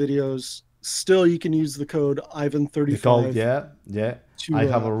tutorial videos. Still, you can use the code Ivan35. The code, yeah. I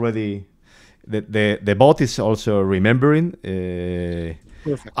have already. The bot is also remembering.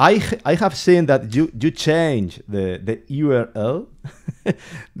 Perfect. I have seen that you change the URL,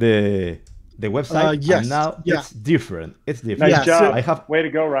 the website. Yes. And now it's different. It's different. Nice job. Yeah, way to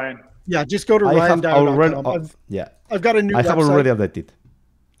go, Ryan. Yeah, just go to ryan.com. I've got a new website. I have already updated.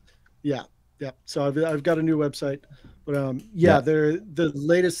 Yeah. So I've got a new website. But the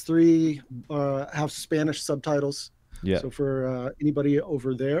latest 3 have Spanish subtitles. Yeah. So for anybody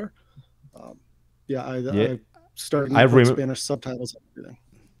over there, I started with Spanish subtitles and everything.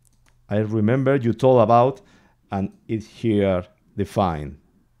 I remember you told about, and it's here defined.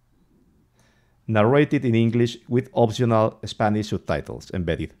 Narrated in English with optional Spanish subtitles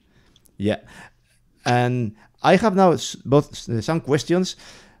embedded. Yeah. And I have now some questions.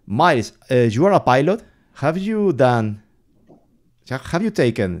 Miles, you are a pilot. Have you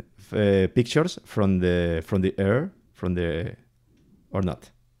taken pictures from the air, or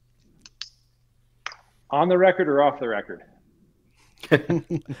not? On the record or off the record?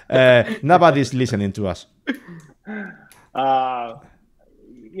 Nobody's listening to us.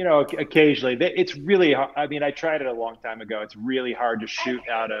 Occasionally. It's really hard. I mean, I tried it a long time ago. It's really hard to shoot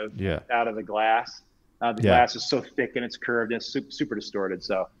out of the glass. The glass is so thick and it's curved and it's super distorted.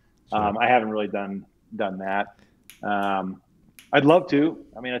 So I haven't really done that. I'd love to.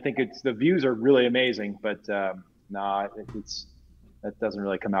 I mean, I think the views are really amazing, but that doesn't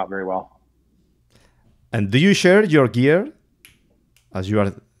really come out very well. And do you share your gear as you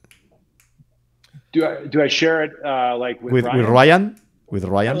are? Do I share it with Ryan? With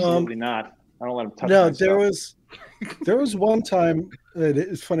Ryan? Absolutely not. I don't let him touch. No, there was one time.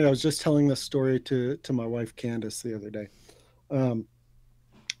 It's funny. I was just telling this story to my wife Candace the other day.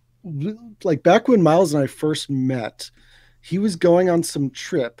 Like back when Miles and I first met, he was going on some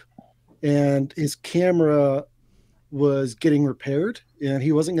trip, and his camera was getting repaired, and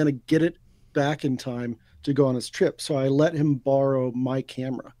he wasn't going to get it back in time to go on his trip. So I let him borrow my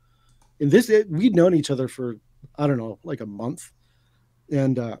camera. And we'd known each other for, I don't know, like a month.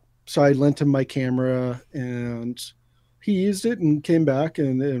 And so I lent him my camera, and he used it and came back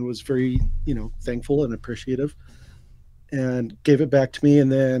and was very, thankful and appreciative, and gave it back to me.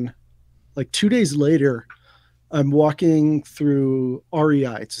 And then like 2 days later, I'm walking through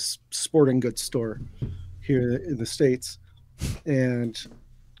REI. It's a sporting goods store here in the States. And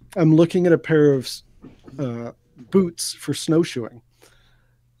I'm looking at a pair of boots for snowshoeing.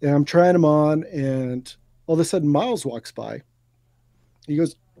 And I'm trying them on, and all of a sudden Miles walks by. He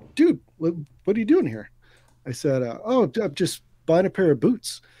goes, "Dude, what are you doing here?" I said, "I'm just buying a pair of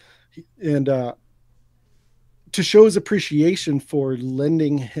boots." And to show his appreciation for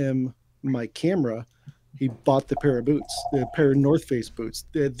lending him my camera, he bought the pair of boots, the pair of North Face boots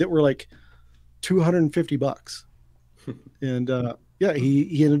that were like $250. And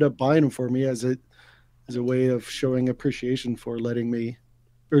he ended up buying them for me as a way of showing appreciation for letting me,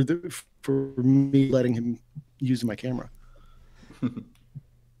 or for me letting him use my camera.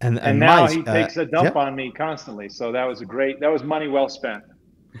 And now he takes a dump on me constantly. So that was money well spent.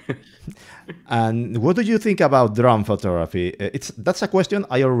 And what do you think about drone photography? That's a question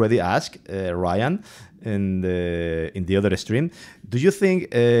I already asked Ryan in the other stream. Do you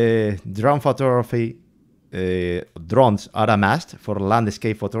think drone photography, drones are a must for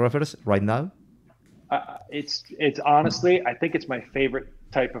landscape photographers right now? It's honestly, I think it's my favorite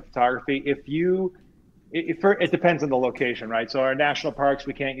type of photography. It depends on the location, right? So our national parks,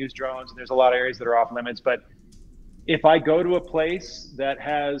 we can't use drones, and there's a lot of areas that are off limits. But if I go to a place that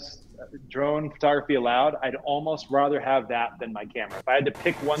has drone photography allowed, I'd almost rather have that than my camera. If I had to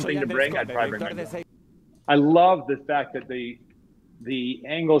pick one thing to bring, I'd probably bring my drone. I love the fact that the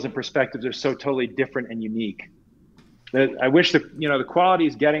angles and perspectives are so totally different and unique. I wish the quality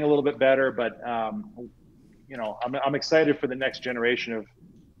is getting a little bit better, but I'm excited for the next generation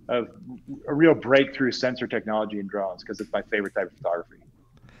of a real breakthrough sensor technology in drones, because it's my favorite type of photography.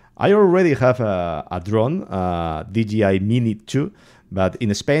 I already have a drone, DJI Mini 2, but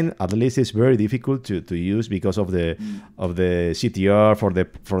in Spain, at least, it's very difficult to use because of the CTR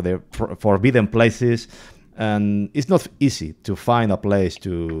for the forbidden places, and it's not easy to find a place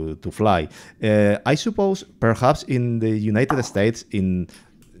to fly. I suppose perhaps in the United States, in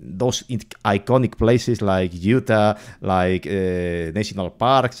those iconic places like Utah, like national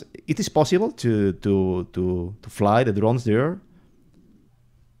parks, it is possible to fly the drones there.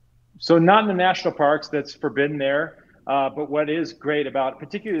 So not in the national parks, that's forbidden there. But what is great about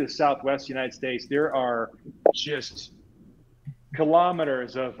particularly the Southwest United States, there are just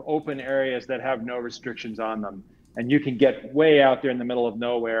kilometers of open areas that have no restrictions on them. And you can get way out there in the middle of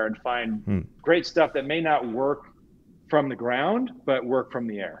nowhere and find great stuff that may not work from the ground, but work from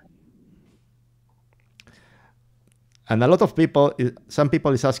the air. And a lot of people, some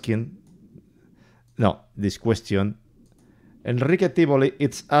people is asking, this question. Enrique Tivoli,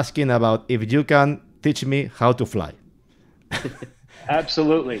 it's asking about if you can teach me how to fly.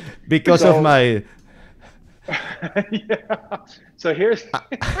 Absolutely. Because of my... Yeah. So here's...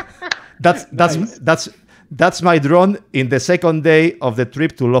 That's my drone in the second day of the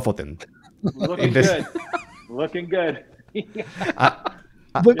trip to Lofoten. Looking good. Looking good.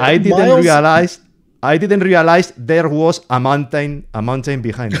 I didn't realize there was a mountain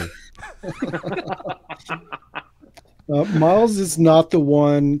behind me. Miles is not the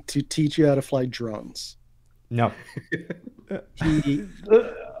one to teach you how to fly drones. No. Continue.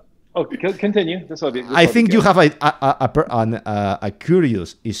 I think you have a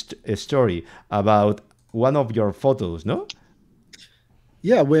curious story about one of your photos, no?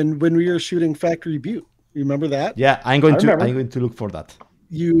 Yeah, when we were shooting Factory Butte. You remember that? Yeah, I'm going to look for that.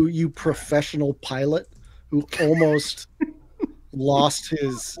 You professional pilot who almost lost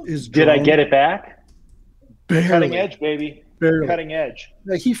his drone. Did I get it back? Barely. Cutting edge, baby. Barely. Cutting edge.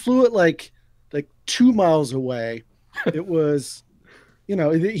 He flew it like 2 miles away. It was, he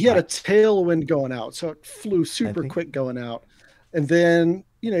had a tailwind going out, so it flew super quick going out. And then,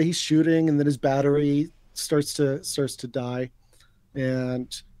 he's shooting, and then his battery starts to die,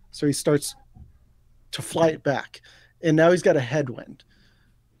 and so he starts to fly it back. And now he's got a headwind.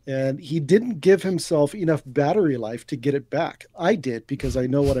 And he didn't give himself enough battery life to get it back. I did, because I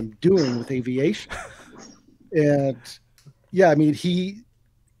know what I'm doing with aviation. And yeah, I mean,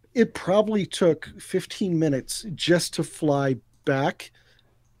 it probably took 15 minutes just to fly back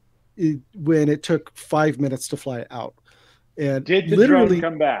when it took 5 minutes to fly out. And did the drone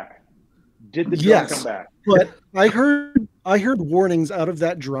come back? Yes, come back? But I heard warnings out of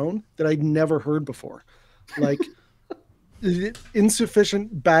that drone that I'd never heard before. Like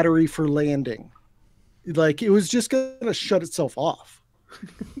insufficient battery for landing. Like it was just gonna shut itself off.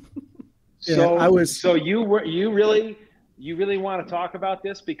 So you really want to talk about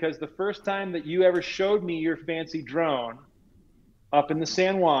this, because the first time that you ever showed me your fancy drone up in the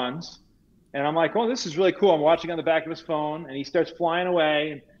San Juans, and I'm like, oh, this is really cool. I'm watching on the back of his phone, and he starts flying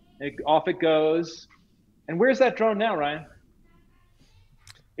away, and off it goes. And where's that drone now, Ryan?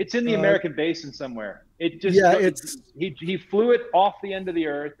 It's in the American basin somewhere. It just he flew it off the end of the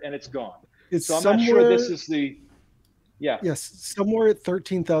earth, and it's gone. So I'm not sure this is the. Yeah. Yes, somewhere at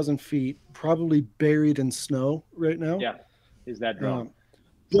 13,000 feet, probably buried in snow right now. Yeah, is that drone?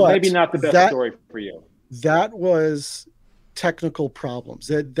 So maybe not the best story for you. That was technical problems.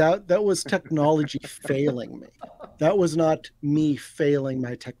 That was technology failing me. That was not me failing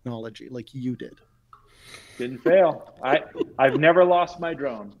my technology like you did. Didn't fail. I've never lost my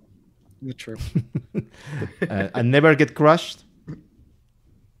drone. That's true. And never get crushed?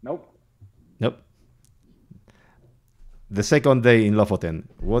 Nope. the second day in Lofoten.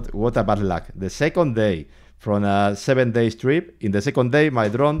 What a bad luck. The second day from a 7-day trip. In the second day, my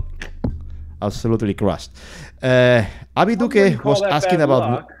drone absolutely crashed. Abiduke was asking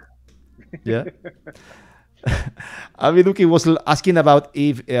about... Yeah. Abiduke was asking about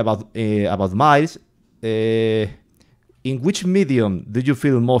Miles. In which medium do you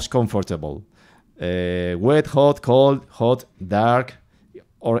feel most comfortable? Wet, hot, cold, hot, dark,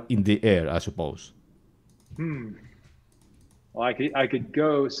 or in the air, I suppose? Well, I could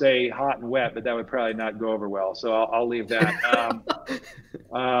go say hot and wet, but that would probably not go over well. So I'll leave that.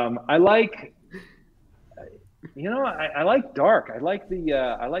 I like, I like dark. I like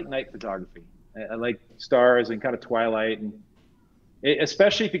night photography. I like stars and kind of twilight, and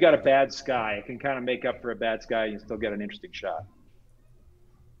especially if you got a bad sky, it can kind of make up for a bad sky and you still get an interesting shot.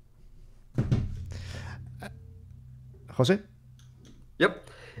 Jose? Yep.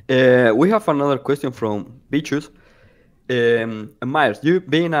 We have another question from Bichus. Miles, you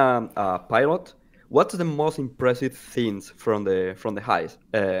being a pilot, what's the most impressive things from the highs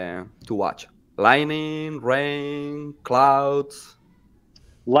to watch? Lightning, rain, clouds?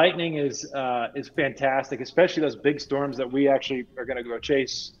 Lightning is fantastic, especially those big storms that we actually are going to go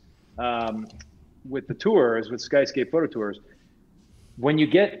chase with the tours, with Skyscape photo tours. When you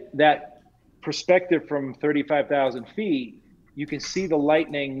get that perspective from 35,000 feet, you can see the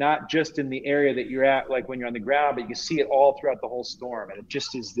lightning not just in the area that you're at, like when you're on the ground, but you can see it all throughout the whole storm, and it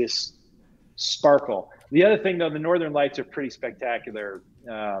just is this sparkle. The other thing, though, the northern lights are pretty spectacular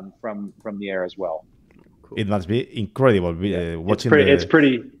from the air as well. Cool. It must be incredible watching. It's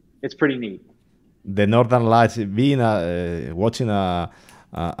pretty neat. The northern lights, being watching an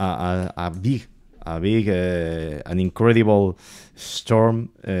incredible storm.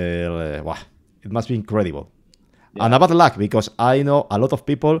 Wow, it must be incredible. Yeah. And about luck, because I know a lot of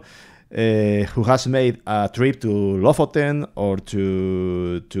people who has made a trip to Lofoten or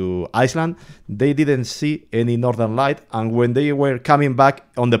to Iceland. They didn't see any northern light, and when they were coming back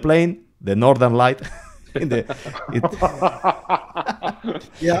on the plane, the northern light.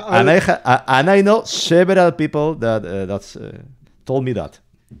 Yeah, and I know several people that told me that.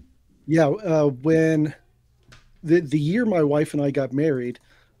 Yeah, when the year my wife and I got married,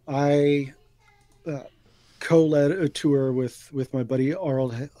 I co-led a tour with my buddy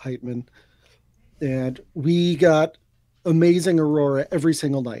Arnold Heitman, and we got amazing aurora every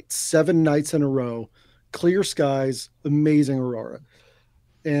single night, 7 nights in a row, clear skies, amazing aurora.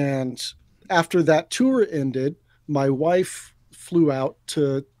 And after that tour ended, my wife flew out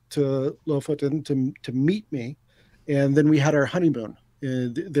to Lofoten to meet me, and then we had our honeymoon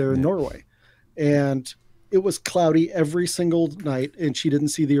there in Norway, and it was cloudy every single night, and she didn't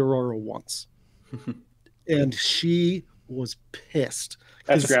see the aurora once. And she was pissed.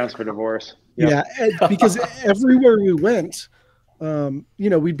 That's grounds for divorce. Yep. Yeah, because everywhere we went,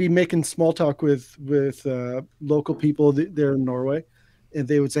 we'd be making small talk with local people there in Norway, and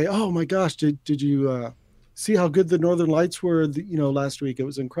they would say, "Oh my gosh, did you see how good the Northern Lights were? Last week it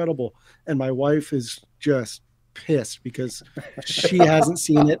was incredible." And my wife is just pissed because she hasn't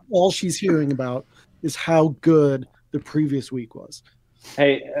seen it. All she's hearing about is how good the previous week was.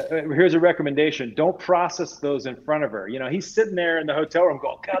 Hey, here's a recommendation. Don't process those in front of her. He's sitting there in the hotel room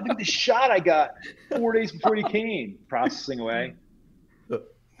going, "God, look at this shot I got 4 days before he came." Processing away.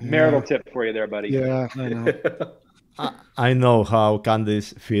 Marital tip for you there, buddy. Yeah, I know. I know how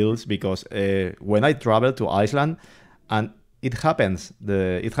Candice feels, because when I travel to Iceland, and it happened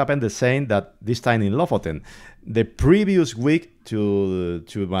the same that this time in Lofoten. The previous week to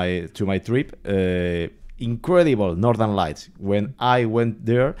my trip, incredible northern lights. When I went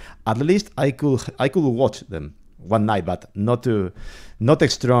there, at least I could watch them one night, but not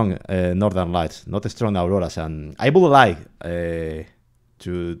strong northern lights, not strong auroras. And I would like to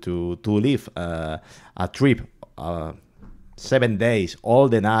live a trip 7 days, all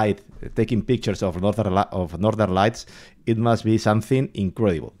the night, taking pictures of northern lights. It must be something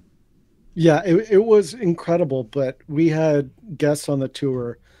incredible. Yeah, it was incredible. But we had guests on the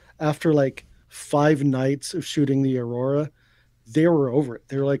tour after like 5 nights of shooting the aurora. They were over it.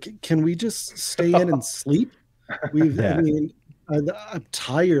 They're like, "Can we just stay in and sleep? I'm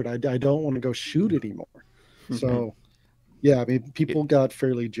tired. I don't want to go shoot anymore." So, yeah, people got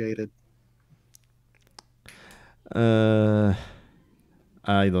fairly jaded. I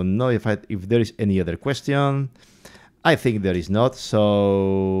don't know if there is any other question. I think there is not.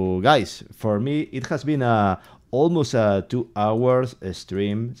 So, guys, for me, it has been almost 2 hours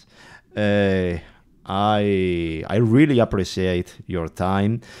stream. I really appreciate your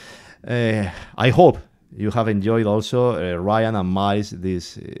time. I hope you have enjoyed also Ryan and Miles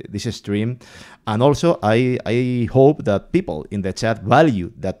this stream, and also I hope that people in the chat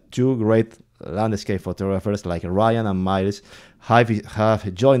value that two great landscape photographers like Ryan and Miles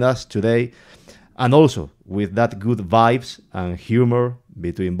have joined us today, and also with that good vibes and humor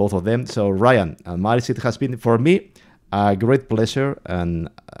between both of them. So Ryan and Miles, it has been for me a great pleasure and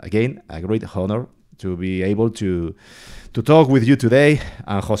again a great honor to be able to talk with you today.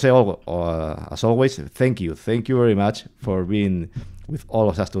 And Jose, as always, thank you very much for being with all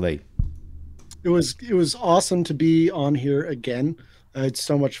of us today. It was awesome to be on here again. I had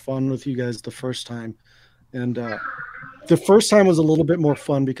so much fun with you guys the first time, and the first time was a little bit more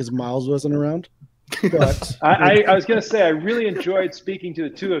fun because Miles wasn't around. But I was going to say I really enjoyed speaking to the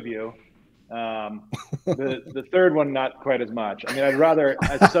two of you. The third one not quite as much. I mean,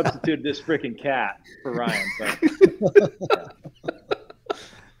 I substituted this freaking cat for Ryan. But, yeah.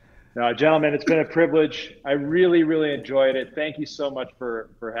 No, gentlemen, it's been a privilege. I really, really enjoyed it. Thank you so much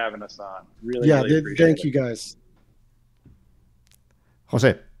for having us on. Really appreciate thank you guys.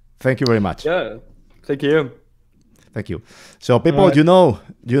 Jose, thank you very much. Yeah, thank you. Thank you. So people,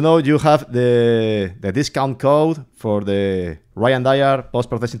 you have the discount code for the Ryan Dyar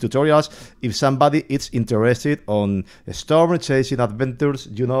post-processing tutorials. If somebody is interested on storm chasing adventures,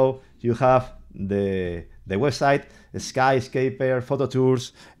 you have the website, Skyscaper, photo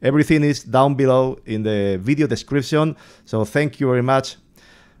tours. Everything is down below in the video description. So thank you very much.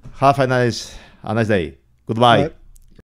 Have a nice day. Goodbye.